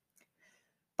 Yep.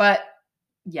 But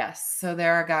yes, so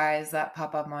there are guys that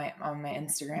pop up on my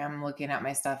Instagram looking at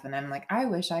my stuff and I'm like, I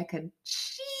wish I could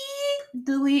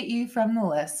delete you from the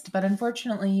list, but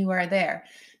unfortunately you are there.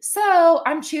 So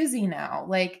I'm choosing now.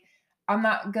 Like I'm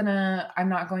not going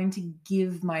to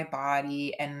give my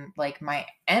body and like my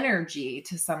energy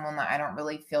to someone that I don't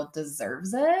really feel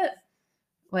deserves it.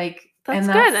 Like that's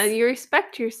good. You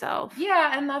respect yourself.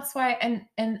 Yeah, and that's why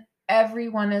and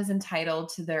everyone is entitled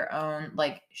to their own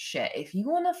like shit. If you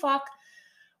want to fuck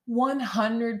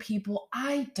 100 people,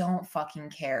 I don't fucking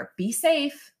care. Be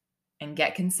safe and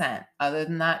get consent. Other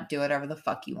than that, do whatever the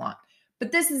fuck you want.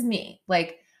 But this is me.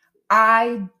 Like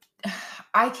I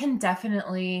can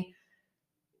definitely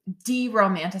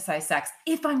de-romanticize sex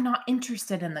if I'm not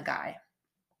interested in the guy.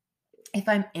 If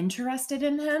I'm interested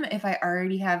in him, if I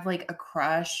already have like a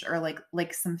crush or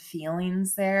like some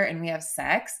feelings there and we have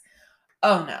sex,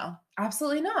 oh no,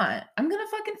 absolutely not. I'm gonna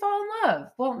fucking fall in love.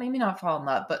 Well, maybe not fall in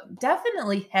love, but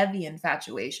definitely heavy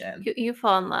infatuation. You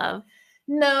fall in love.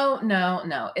 No.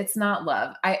 It's not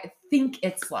love. I think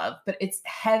it's love, but it's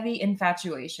heavy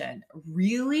infatuation.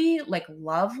 Really, like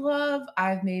love.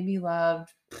 I've maybe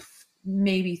loved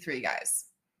maybe 3 guys.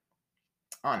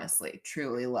 Honestly,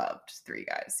 truly loved 3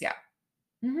 guys. Yeah.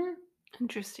 Mm-hmm.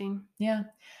 Interesting. Yeah.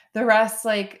 The rest,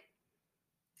 like,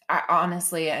 I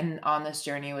honestly, and on this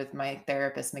journey with my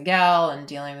therapist, Miguel, and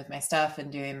dealing with my stuff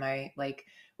and doing my like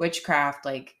witchcraft,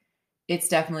 like, it's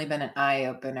definitely been an eye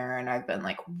opener. And I've been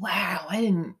like, wow, I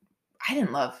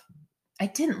didn't love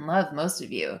most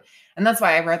of you. And that's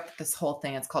why I wrote this whole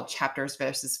thing. It's called Chapters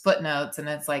versus Footnotes. And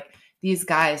it's like, these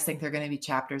guys think they're going to be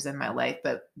chapters in my life,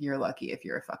 but you're lucky if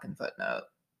you're a fucking footnote.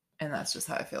 And that's just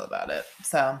how I feel about it.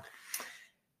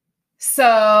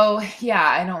 So yeah,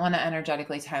 I don't want to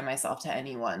energetically tie myself to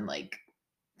anyone. Like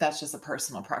that's just a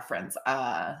personal preference.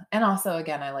 And also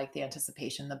again, I like the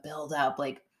anticipation, the build up,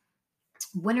 like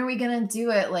when are we going to do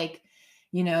it? Like,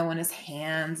 you know, when his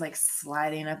hands like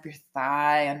sliding up your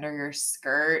thigh under your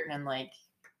skirt and like,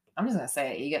 I'm just going to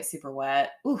say it, you get super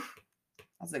wet. Oof,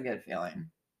 that's a good feeling.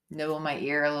 Nibble my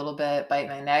ear a little bit, bite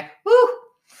my neck. Woo!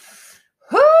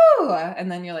 Whoo! And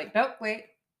then you're like, nope, wait.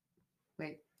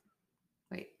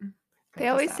 They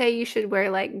always say you should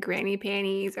wear like granny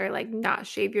panties or like not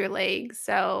shave your legs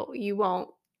so you won't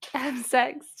have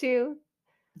sex too.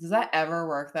 Does that ever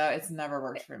work though? It's never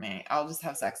worked for me. I'll just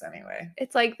have sex anyway.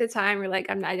 It's like the time you're like,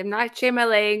 I'm not shaving my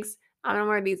legs. I'm gonna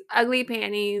wear these ugly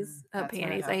panties.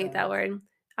 Panties, I hate that word.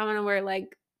 I'm gonna wear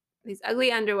like these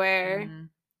ugly underwear. Mm-hmm.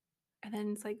 And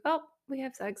then it's like, oh, we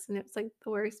have sex, and it's like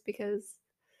the worst because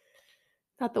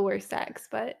not the worst sex,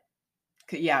 but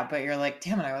yeah, but you're like,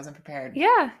 damn it, I wasn't prepared.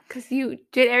 Yeah, because you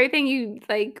did everything you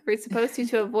like were supposed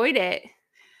to avoid it.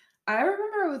 I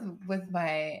remember with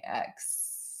my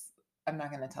ex, I'm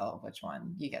not going to tell which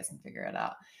one. You guys can figure it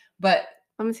out. But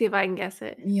let me see if I can guess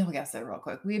it. You'll guess it real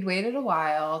quick. We'd waited a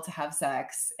while to have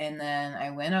sex, and then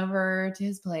I went over to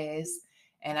his place,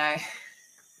 and I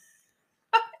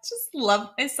just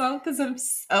love myself because I'm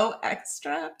so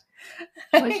extra.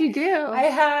 What'd you do?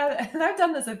 And I've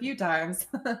done this a few times.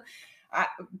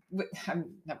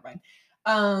 Never mind.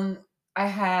 I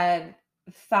had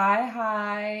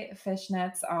thigh-high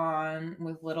fishnets on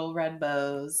with little red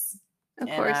bows. Of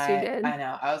course you did. I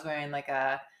know. I was wearing like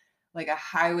a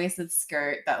high-waisted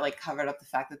skirt that like covered up the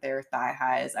fact that they were thigh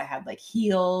highs. I had like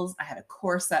heels. I had a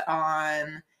corset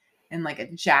on and like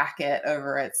a jacket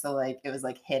over it, so like it was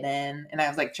like hidden. And I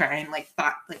was like trying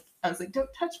I was like, don't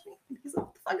touch me. He's like,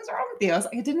 what the fuck is wrong with you? I was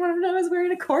like, I didn't want to know I was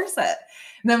wearing a corset.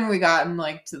 And then when we got in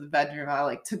like to the bedroom, I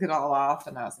like took it all off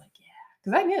and I was like, yeah.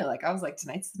 Because I knew, like, I was like,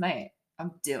 tonight's the night.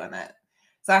 I'm doing it.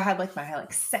 So I had like my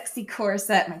like sexy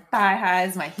corset, my thigh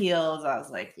highs, my heels. I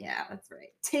was like, yeah, that's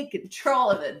right. Take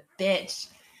control of it, bitch.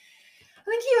 I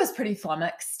think he was pretty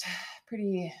flummoxed,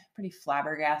 pretty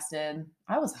flabbergasted.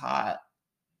 I was hot.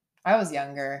 I was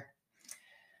younger.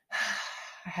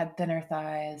 I had thinner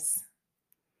thighs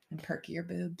and perkier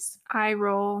boobs. I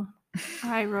roll.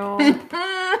 We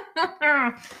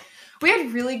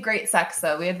had really great sex,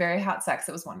 though. We had very hot sex.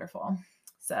 It was wonderful.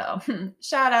 So,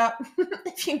 shout out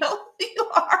if you know who you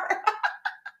are.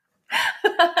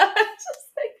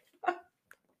 Just like,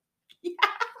 yeah.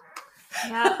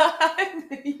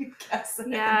 You guess it.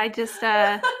 Yeah, I just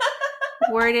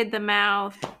worded the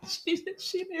mouth. She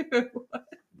knew who it was.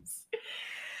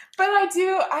 But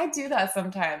I do that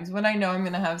sometimes. When I know I'm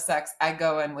going to have sex, I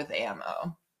go in with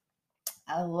ammo.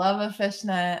 I love a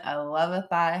fishnet. I love a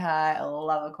thigh high. I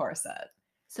love a corset.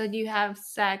 So do you have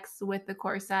sex with the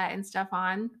corset and stuff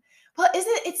on? Well,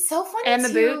 it's so funny and the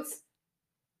boots?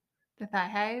 The thigh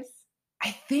highs?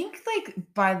 I think like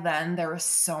by then there was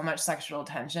so much sexual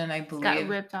tension. I believe got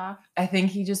ripped off. I think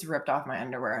he just ripped off my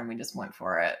underwear and we just went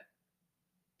for it.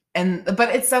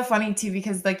 But it's so funny too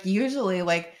because like usually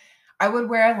like I would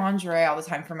wear lingerie all the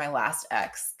time for my last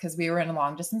ex because we were in a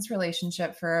long distance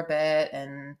relationship for a bit,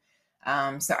 and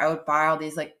so I would buy all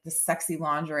these like the sexy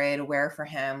lingerie to wear for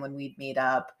him when we'd meet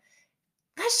up.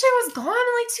 That shit was gone in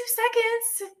like 2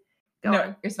 seconds.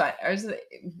 No, it's fine.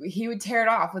 He would tear it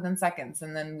off within seconds,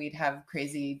 and then we'd have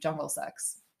crazy jungle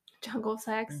sex. Jungle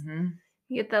sex. Mm-hmm.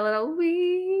 You get the little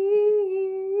wee.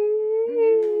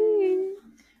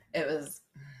 It was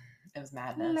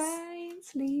madness. Lion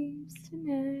sleeps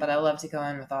tonight. But I love to go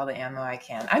in with all the ammo I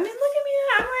can. I mean, look at me.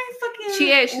 I'm wearing fucking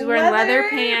She is. She's wearing leather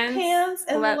pants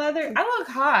and leather. I look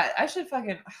hot. I should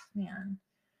fucking, man.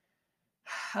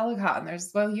 I look hot. And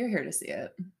well, you're here to see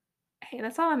it. Hey,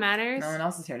 that's all that matters. No one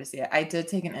else is here to see it. I did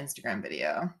take an Instagram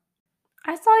video.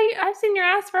 I saw you. I've seen your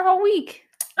ass for a whole week.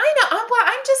 I know.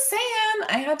 I'm just saying.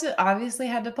 I obviously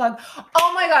had to plug.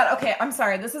 Oh my God. Okay. I'm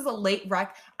sorry. This is a late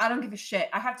wreck. I don't give a shit.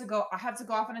 I have to go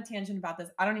off on a tangent about this.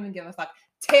 I don't even give a fuck.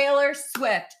 Taylor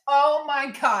Swift. Oh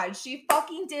my God. She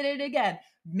fucking did it again.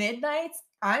 Midnights.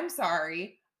 I'm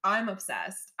sorry. I'm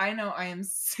obsessed. I know I am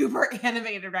super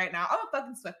animated right now. I'm a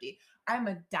fucking Swiftie. I'm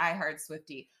a diehard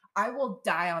Swiftie. I will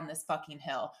die on this fucking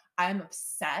hill. I'm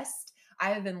obsessed. I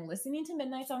have been listening to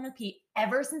Midnights on repeat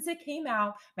ever since it came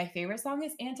out. My favorite song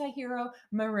is Antihero,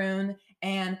 Maroon,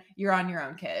 and You're on Your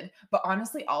Own, Kid. But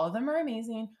honestly, all of them are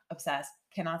amazing. Obsessed.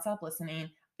 Cannot stop listening.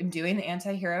 I'm doing the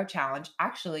Antihero challenge.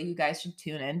 Actually, you guys should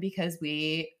tune in because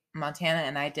Montana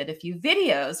and I did a few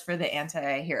videos for the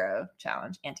Antihero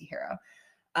challenge, Antihero.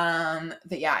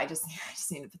 But yeah, I just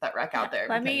need to put that rec out there.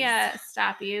 Let me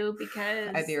stop you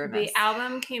because the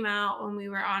album came out when we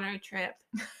were on our trip.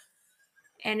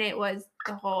 And it was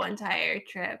the whole entire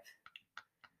trip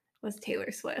was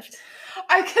Taylor Swift.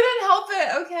 I couldn't help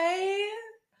it, okay?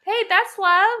 Hey, that's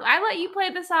love. I let you play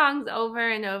the songs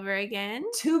over and over again.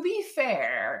 To be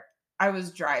fair, I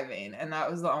was driving, and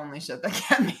that was the only shit that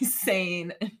kept me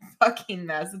sane in fucking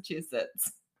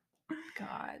Massachusetts.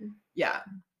 God. Yeah.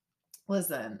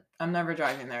 Listen, I'm never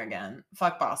driving there again.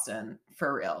 Fuck Boston.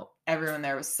 For real. Everyone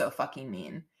there was so fucking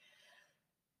mean.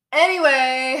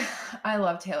 Anyway, I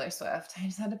love Taylor Swift. I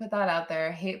just had to put that out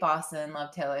there. Hate Boston,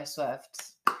 love Taylor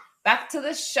Swift. Back to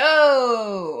the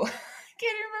show.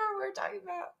 Can't remember what we were talking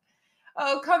about.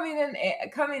 Oh, coming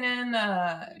in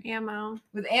ammo.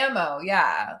 With ammo,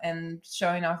 yeah, and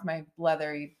showing off my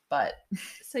leathery butt.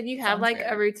 So you have like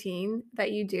a routine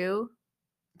that you do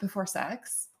before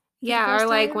sex? Yeah, or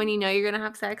like when you know you're gonna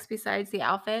have sex besides the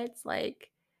outfits, like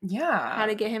yeah, how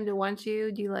to get him to want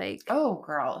you? Do you like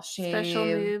girl, special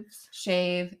moves?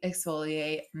 Shave,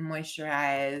 exfoliate,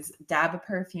 moisturize, dab a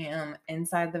perfume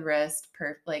inside the wrist,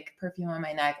 perfume on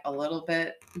my neck, a little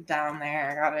bit down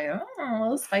there. I got it a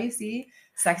little spicy.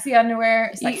 Sexy underwear,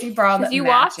 sexy bra that you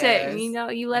matches. waft it,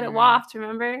 you let it waft.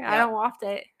 Remember, yep. I don't waft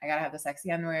it. I gotta have the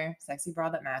sexy underwear, sexy bra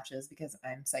that matches because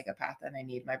I'm psychopath and I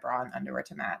need my bra and underwear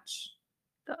to match.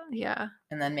 Yeah,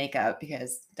 and then makeup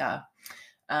because duh.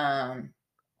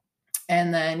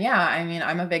 And then, yeah, I mean,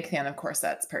 I'm a big fan of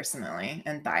corsets personally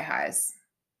and thigh highs.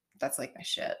 That's like my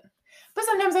shit. But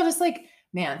sometimes I'll just I'll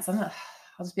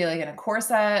just be like in a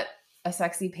corset, a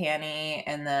sexy panty,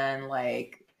 and then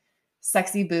like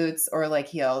sexy boots or like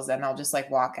heels. And I'll just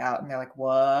like walk out and they're like,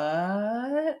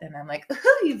 what? And I'm like,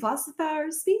 oh, you've lost the power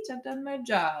of speech. I've done my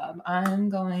job. I'm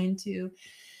going to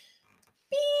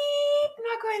beep. I'm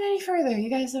not going any further. You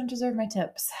guys don't deserve my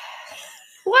tips.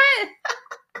 What?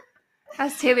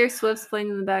 Has Taylor Swift playing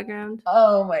in the background?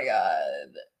 Oh my God.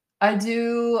 I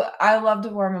do. I love to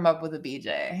warm him up with a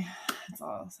BJ. That's all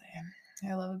I'll say.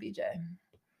 I love a BJ.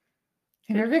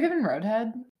 Have you ever given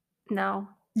Roadhead? No.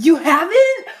 You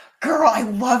haven't? Girl, I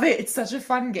love it. It's such a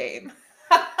fun game.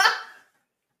 I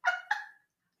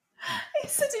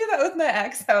used to do that with my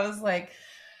ex. I was like,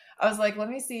 let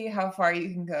me see how far you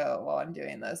can go while I'm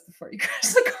doing this before you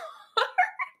crash the car.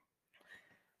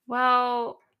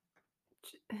 Well,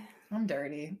 I'm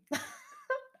dirty.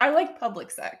 I like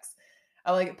public sex.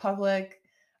 I like it public.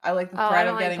 I like the threat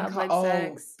of getting caught.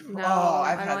 Sex. No,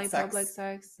 I don't like public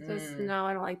sex. No,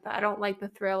 I don't like that. I don't like the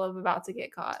thrill of about to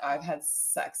get caught. I've had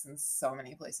sex in so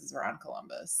many places around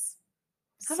Columbus.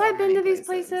 Have I been to these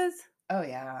places? Oh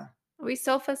yeah. Are we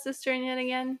Sofa Sistering it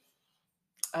again?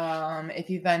 If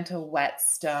you've been to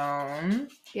Whetstone,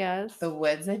 yes, the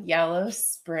woods at Yellow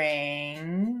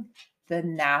Spring, the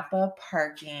Napa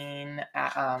parking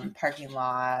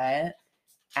lot,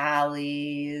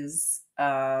 alleys.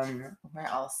 Where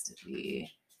else did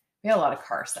we had a lot of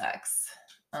car sex.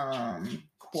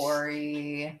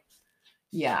 Quarry.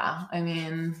 Yeah, I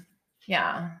mean,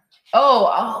 yeah.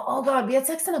 Oh God, we had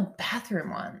sex in a bathroom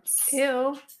once.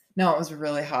 Ew. No, it was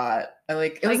really hot.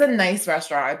 It was a nice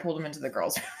restaurant. I pulled him into the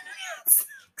girls' room and we had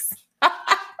sex.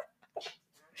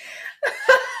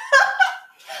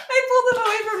 I pulled him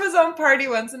away from his own party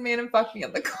once and made him fuck me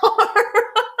in the car.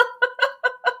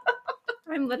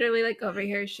 I'm literally like over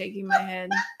here shaking my head.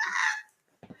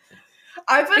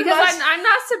 I've been Because much, I'm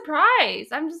not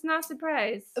surprised. I'm just not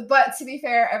surprised. but to be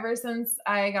fair, ever since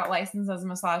I got licensed as a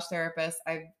massage therapist,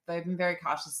 I've been very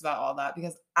cautious about all that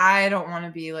because I don't want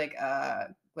to be like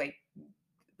a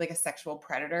sexual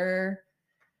predator.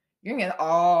 You're gonna get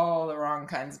all the wrong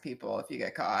kinds of people if you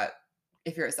get caught.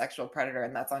 If you're a sexual predator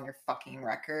and that's on your fucking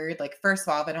record. Like, first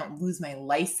of all, if I don't lose my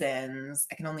license,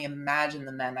 I can only imagine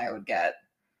the men I would get.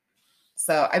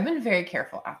 So I've been very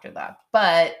careful after that.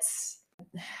 But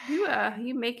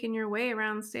You making your way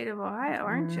around the state of Ohio,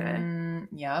 aren't you?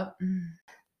 Yep.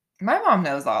 My mom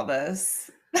knows all this.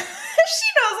 She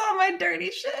knows all my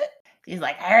dirty shit. She's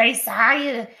like, I already saw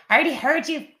you. I already heard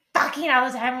you fucking all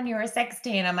the time when you were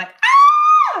 16. I'm like,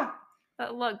 ah!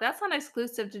 But look, that's not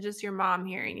exclusive to just your mom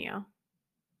hearing you.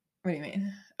 What do you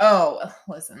mean? Oh,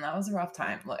 listen, that was a rough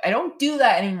time. Look, I don't do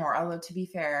that anymore. Although, to be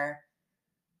fair,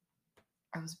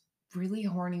 I was really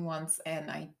horny once and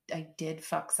I did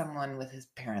fuck someone with his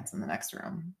parents in the next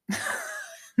room.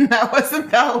 That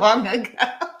wasn't that long ago.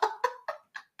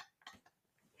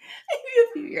 Maybe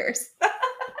a few years.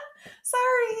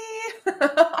 Sorry.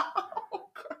 Oh,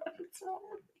 God, what's wrong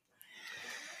with me?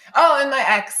 Oh, and my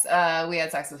ex, we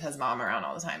had sex with his mom around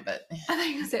all the time, but I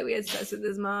think you said we had sex with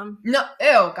his mom. no,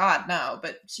 ew, God, no,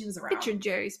 but she was around. Get your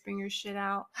Jerry Springer shit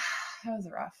out. It was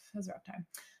a rough time.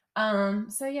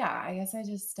 So yeah, I guess I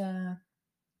just yeah,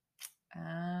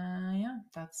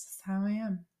 that's how I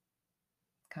am.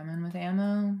 Come in with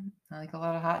ammo. I like a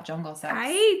lot of hot jungle sex.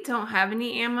 I don't have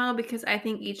any ammo because I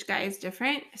think each guy is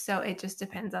different, so it just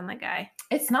depends on the guy.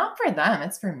 It's not for them,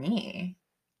 it's for me.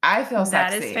 I feel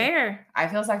sexy. That is fair. I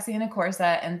feel sexy in a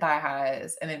corset and thigh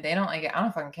highs. And if they don't like it, I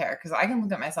don't fucking care. Because I can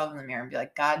look at myself in the mirror and be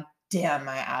like, God damn,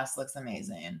 my ass looks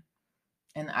amazing.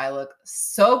 And I look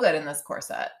so good in this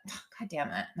corset. God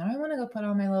damn it. Now I want to go put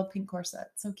on my little pink corset.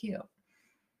 So cute.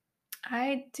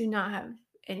 I do not have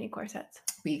any corsets.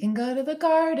 We can go to the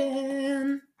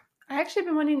garden. I actually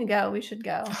been wanting to go. We should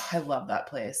go. Oh, I love that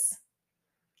place.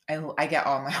 I get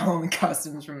all my Halloween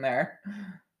costumes from there.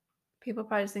 People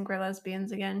probably just think we're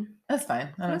lesbians again. That's fine.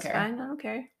 I don't care. Fine. I don't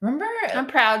care. Remember? I'm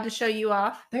proud to show you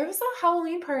off. There was a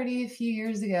Halloween party a few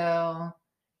years ago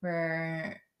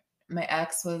where my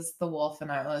ex was the wolf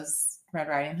and I was Red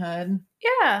Riding Hood.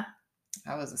 Yeah.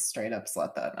 I was a straight up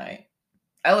slut that night.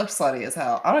 I looked slutty as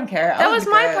hell. I don't care. That was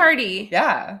my party.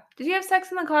 Yeah. Did you have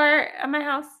sex in the car at my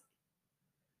house?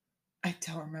 I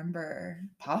don't remember.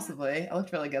 Possibly. I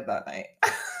looked really good that night.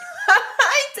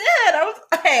 I did.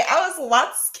 I was a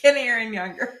lot skinnier and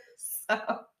younger. So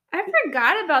I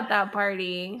forgot about that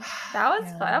party. That was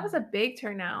fun. That was a big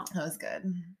turnout. That was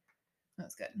good.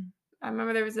 I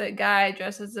remember there was a guy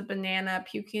dressed as a banana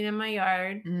puking in my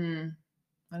yard.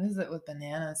 What is it with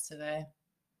bananas today?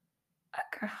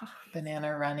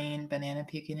 Banana running, banana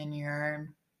puking in your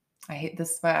yard. I hate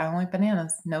this, but I don't like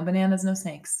bananas. No bananas, no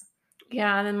snakes.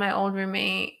 Yeah, and then my old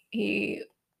roommate, he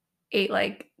ate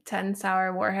like 10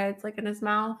 sour warheads like in his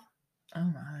mouth. Oh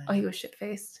my. Oh, he was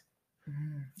shit-faced.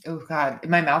 Oh God,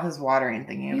 my mouth is watering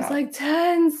thinking about it. He's like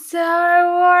 10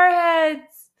 sour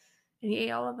warheads. And he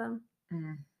ate all of them.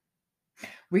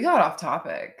 We got off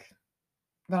topic,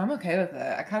 but I'm okay with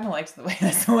it. I kind of liked the way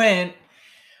this went.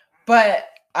 But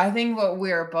I think what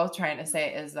we're both trying to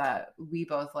say is that we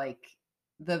both like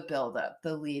the build-up,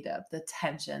 the lead-up, the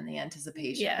tension, the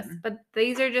anticipation. Yes, but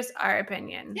these are just our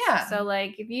opinions. Yeah. So,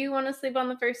 like, if you want to sleep on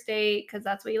the first date because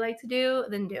that's what you like to do,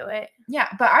 then do it. Yeah,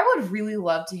 but I would really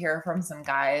love to hear from some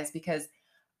guys because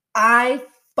I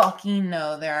fucking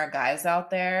know there are guys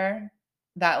out there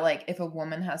that, like, if a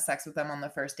woman has sex with them on the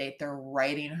first date, they're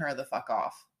writing her the fuck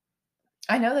off.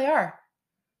 I know they are.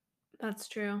 That's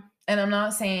true. And I'm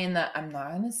not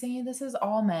going to say this is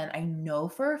all men. I know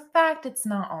for a fact it's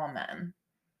not all men.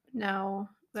 No,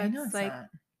 that's like not.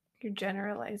 You're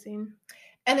generalizing.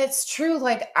 And it's true.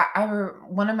 Like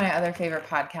one of my other favorite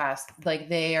podcasts, like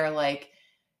they are like,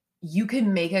 you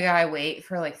can make a guy wait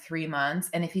for like 3 months.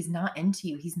 And if he's not into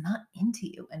you, he's not into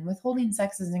you. And withholding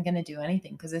sex isn't going to do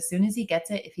anything. Because as soon as he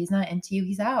gets it, if he's not into you,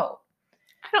 he's out.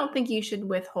 I don't think you should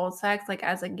withhold sex like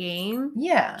as a game.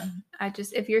 Yeah.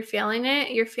 If you're feeling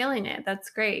it, you're feeling it.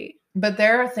 That's great. But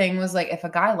their thing was like, if a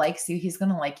guy likes you, he's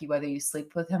going to like you whether you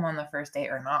sleep with him on the first date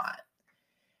or not.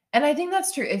 And I think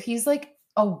that's true. If he's like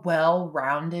a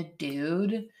well-rounded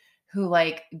dude who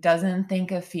like doesn't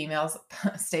think of females,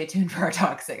 stay tuned for our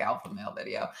toxic alpha male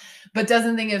video, but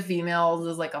doesn't think of females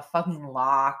as like a fucking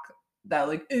lock that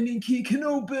like any key can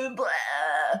open, blah,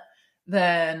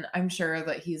 then I'm sure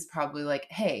that he's probably like,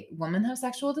 hey, women have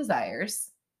sexual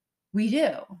desires. We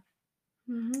do.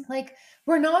 Mm-hmm. Like,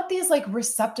 we're not these like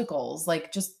receptacles,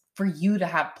 like just for you to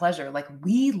have pleasure. Like,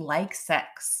 we like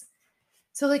sex.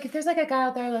 So, like, if there's, like, a guy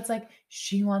out there that's like,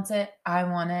 she wants it, I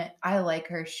want it, I like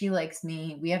her, she likes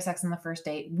me, we have sex on the first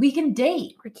date, we can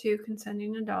date. We're two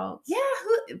consenting adults.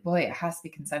 Yeah, boy, it has to be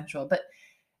consensual,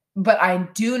 but I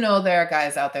do know there are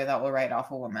guys out there that will write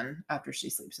off a woman after she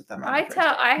sleeps with them on the first date.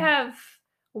 I have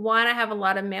a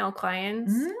lot of male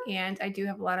clients, Mhm. and I do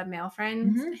have a lot of male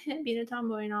friends, Mhm. being a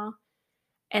tomboy and all.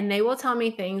 And they will tell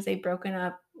me things they've broken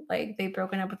up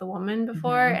with a woman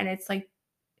before, Mhm. and it's like,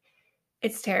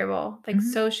 it's terrible, like,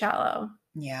 Mhm. so shallow.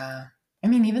 Yeah. I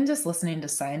mean, even just listening to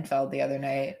Seinfeld the other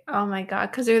night. Oh my god,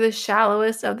 because they're the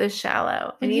shallowest of the shallow.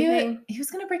 Well, Anything he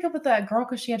was gonna break up with that girl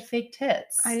because she had fake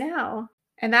tits. I know.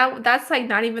 And that's, like,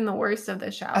 not even the worst of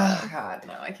the shallow. Oh God,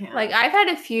 no, I can't. Like, I've had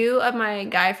a few of my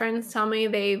guy friends tell me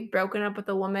they've broken up with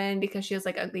a woman because she has,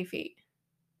 like, ugly feet.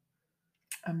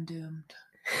 I'm doomed.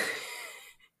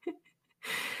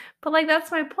 But, like, that's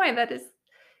my point.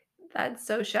 That's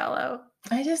so shallow.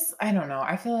 I don't know.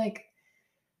 I feel like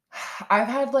I've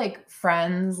had like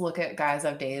friends look at guys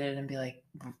I've dated and be like,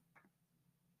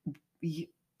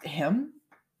 him?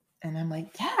 And I'm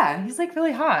like, yeah, he's like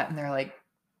really hot. And they're like,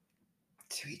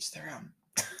 to each their own.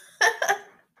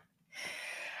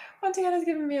 Montana's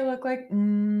giving me a look like,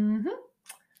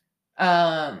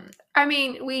 I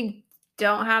mean, we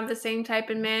don't have the same type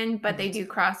of men, but they do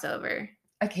cross over.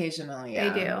 Occasionally, They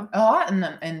yeah. do. A lot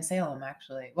in Salem,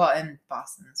 actually. Well, in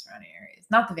Boston and surrounding areas.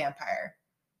 Not the vampire.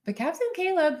 But Captain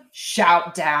Caleb,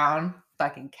 shout down.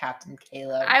 Fucking Captain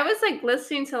Caleb. I was like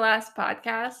listening to last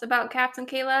podcast about Captain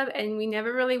Caleb, and we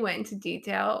never really went into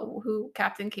detail who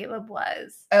Captain Caleb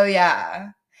was. Oh, yeah.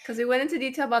 Because we went into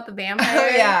detail about the vampire.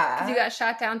 Oh, yeah. Because you got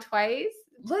shot down twice.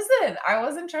 Listen, I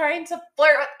wasn't trying to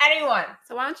flirt with anyone.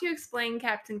 So why don't you explain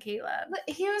Captain Caleb?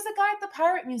 He was a guy at the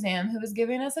Pirate Museum who was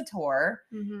giving us a tour.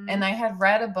 Mm-hmm. And I had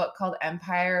read a book called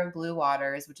Empire of Blue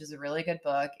Waters, which is a really good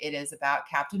book. It is about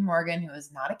Captain Morgan, who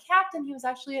was not a captain. He was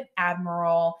actually an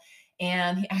admiral.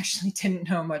 And he actually didn't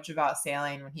know much about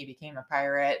sailing when he became a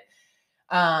pirate.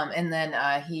 And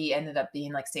then he ended up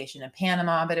being like stationed in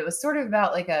Panama, but it was sort of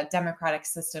about like a democratic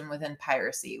system within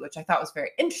piracy, which I thought was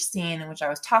very interesting and which I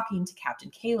was talking to Captain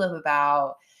Caleb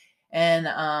about. And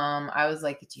I was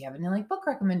like, do you have any like book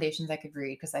recommendations I could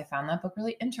read? Because I found that book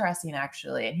really interesting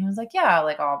actually. And he was like, yeah,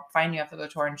 like I'll find you after the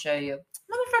tour and show you.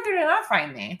 Motherfucker did not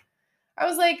find me. I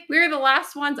was like, we were the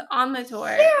last ones on the tour.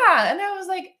 Yeah. And I was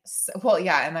like, well,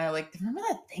 yeah. And I like, remember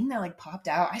that thing that like popped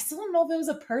out? I still don't know if it was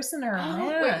a person or a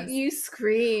man. You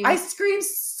screamed. I screamed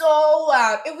so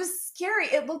loud. It was scary.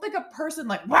 It looked like a person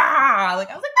like, wow. Like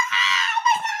I was like,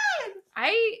 oh my God.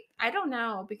 I don't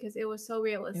know because it was so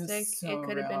realistic. so it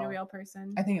could have been a real. real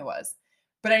person. I think it was.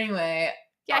 But anyway.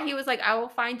 Yeah, he was like, I will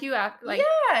find you after, like,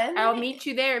 yeah, I'll meet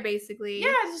you there, basically.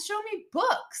 Yeah, just show me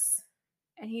books.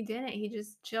 And he didn't. He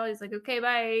just chilled. He's like, okay,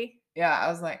 bye. Yeah, I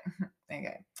was like,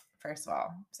 okay. First of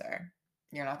all, sir,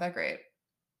 you're not that great.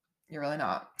 You're really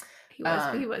not. He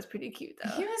was pretty cute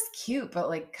though. He was cute, but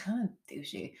like kind of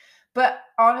douchey. But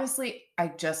honestly, I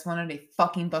just wanted a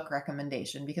fucking book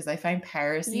recommendation because I find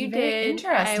piracy very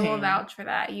interesting. I will vouch for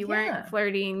that. You weren't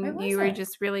flirting. You were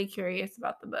just really curious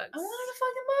about the books. I wanted a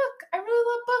fucking book. I really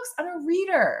love books. I'm a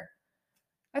reader.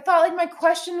 I thought like my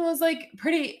question was like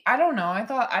pretty, I don't know.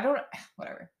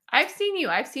 Whatever. I've seen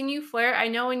you flirt. I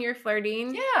know when you're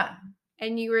flirting. Yeah.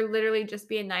 And you were literally just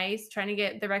being nice, trying to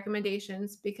get the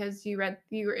recommendations because you're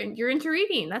into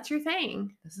reading. That's your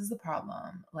thing. This is the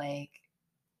problem. Like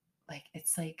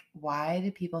it's like, why do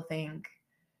people think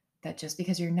that just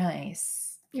because you're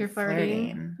nice, you're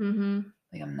flirting? Mm-hmm.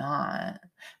 Like I'm not.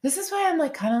 This is why I'm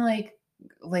like kind of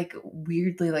like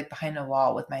weirdly like behind a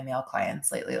wall with my male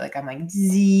clients lately. Like I'm like I'm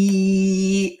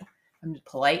just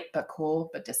polite but cool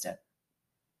but distant.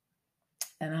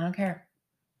 And I don't care.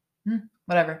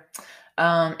 Whatever.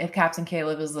 If Captain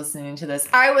Caleb is listening to this,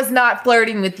 I was not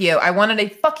flirting with you. I wanted a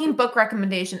fucking book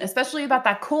recommendation, especially about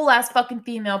that cool ass fucking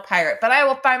female pirate. But I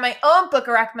will find my own book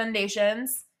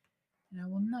recommendations. And I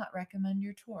will not recommend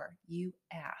your tour, you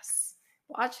ass.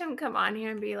 Watch him come on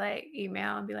here and be like,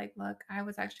 email and be like, look, I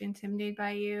was actually intimidated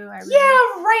by you. Yeah,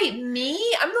 right.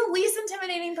 Me? I'm the least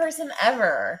intimidating person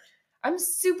ever. I'm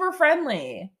super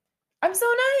friendly. I'm so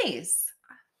nice.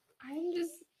 I'm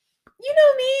just... You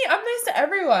know me. I'm nice to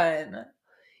everyone.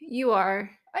 You are.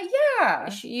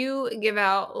 Yeah. You give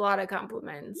out a lot of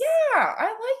compliments. Yeah, I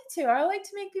like to. I like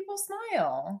to make people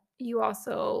smile. You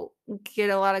also get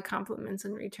a lot of compliments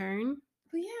in return.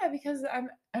 Well, yeah, because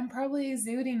I'm probably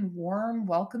exuding warm,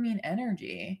 welcoming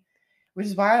energy, which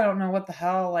is why I don't know what the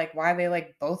hell, like why they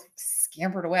like both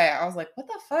scampered away. I was like, what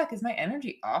the fuck? Is my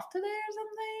energy off today or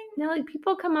something? No, like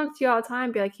people come up to you all the time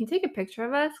and be like, can you take a picture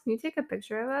of us? Can you take a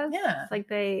picture of us? Yeah. It's like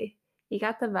You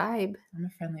got the vibe. I'm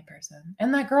a friendly person.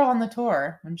 And that girl on the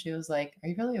tour, when she was like, "Are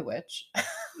you really a witch?"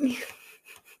 I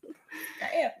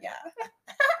am, yeah.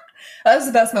 That was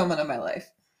the best moment of my life.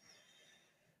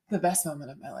 The best moment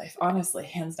of my life. Honestly,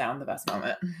 hands down, the best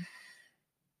moment.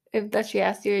 If that she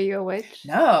asked you, are you a witch?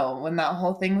 No, when that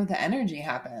whole thing with the energy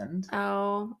happened.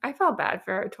 Oh, I felt bad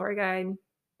for our tour guide.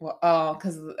 Well, oh,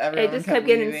 because It everyone just kept kept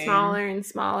getting leaving. smaller and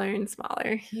smaller and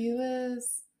smaller. He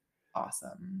was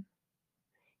awesome.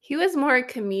 He was more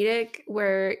comedic,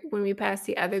 where when we passed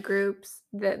the other groups,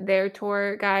 that their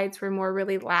tour guides were more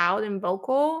really loud and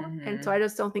vocal. And so I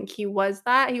just don't think he was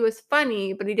that. He was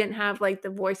funny, but he didn't have like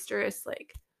the boisterous,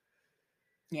 like.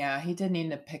 Yeah, he did need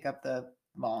to pick up the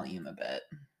volume a bit.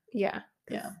 Yeah.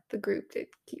 Yeah. The group did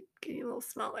keep getting a little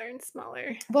smaller and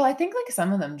smaller. Well, I think like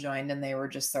some of them joined and they were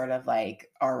just sort of like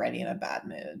already in a bad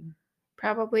mood.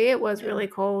 Probably. It was really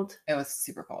cold. It was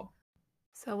super cold.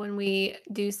 So when we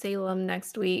do Salem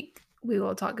next week, we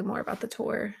will talk more about the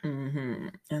tour.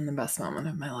 And the best moment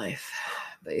of my life.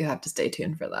 But you have to stay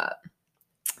tuned for that.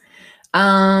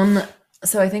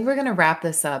 So I think we're going to wrap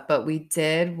this up, but we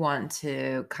did want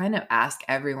to kind of ask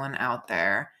everyone out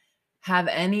there, have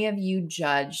any of you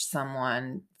judged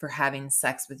someone for having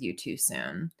sex with you too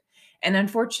soon? And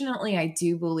unfortunately, I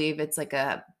do believe it's like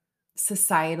a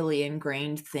societally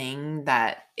ingrained thing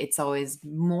that it's always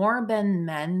more been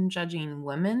men judging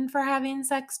women for having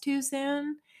sex too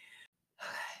soon.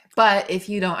 But if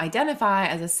you don't identify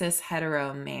as a cis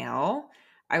hetero male,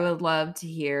 I would love to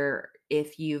hear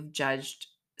if you've judged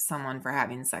someone for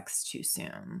having sex too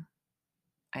soon.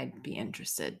 I'd be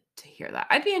interested to hear that.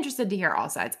 I'd be interested to hear all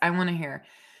sides. I want to hear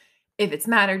if it's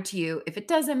mattered to you, if it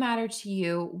doesn't matter to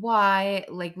you, why.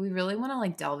 Like, we really want to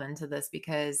like delve into this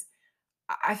because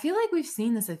I feel like we've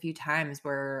seen this a few times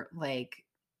where like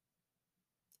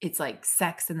it's like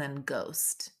sex and then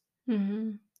ghost,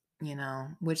 you know,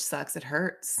 which sucks. It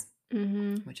hurts,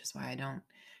 which is why I don't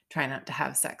try not to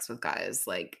have sex with guys,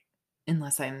 like,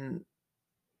 unless I'm.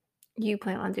 You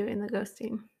plan on doing the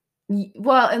ghosting?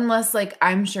 Well, unless like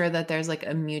I'm sure that there's like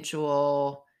a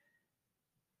mutual,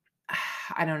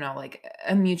 I don't know, like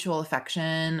a mutual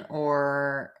affection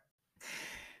or.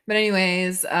 But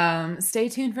anyways, stay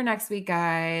tuned for next week,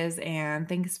 guys, and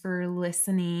thanks for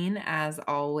listening as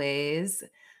always.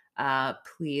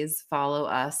 Please follow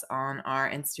us on our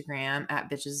Instagram at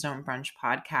Bitches Don't Brunch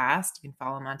Podcast. You can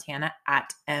follow Montana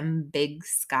at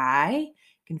MBigSky.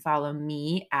 You can follow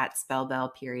me at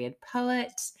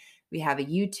Spellbell.Poet. We have a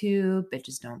YouTube,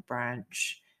 Bitches Don't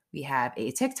Brunch. We have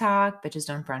a TikTok, Bitches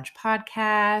Don't Brunch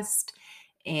Podcast.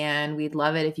 And we'd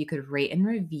love it if you could rate and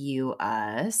review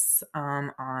us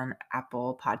on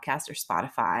Apple Podcast or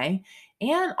Spotify.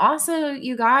 And also,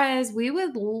 you guys, we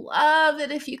would love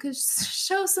it if you could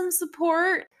show some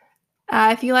support.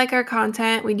 If you like our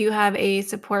content, we do have a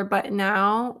support button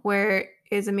now where it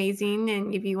is amazing.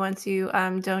 And if you want to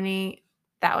donate,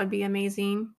 that would be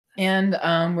amazing. And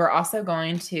we're also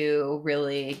going to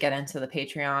really get into the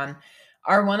Patreon.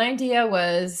 Our one idea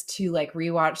was to like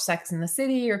rewatch Sex and the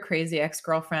City or Crazy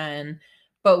Ex-Girlfriend,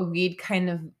 but we'd kind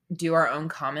of do our own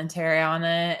commentary on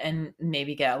it and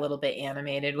maybe get a little bit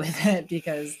animated with it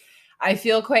because I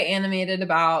feel quite animated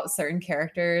about certain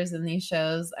characters in these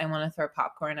shows. I want to throw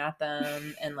popcorn at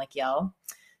them and like yell.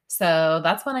 So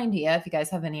that's one idea. If you guys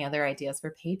have any other ideas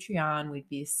for Patreon, we'd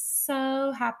be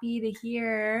so happy to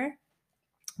hear.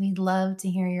 We'd love to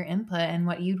hear your input and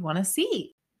what you'd want to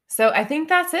see. So I think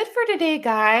that's it for today,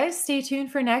 guys. Stay tuned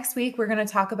for next week. We're going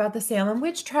to talk about the Salem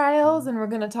witch trials and we're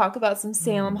going to talk about some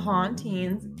Salem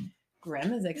hauntings.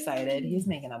 Grim is excited. He's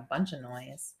making a bunch of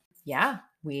noise. Yeah,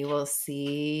 we will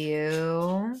see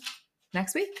you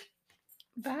next week.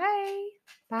 Bye.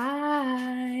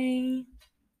 Bye.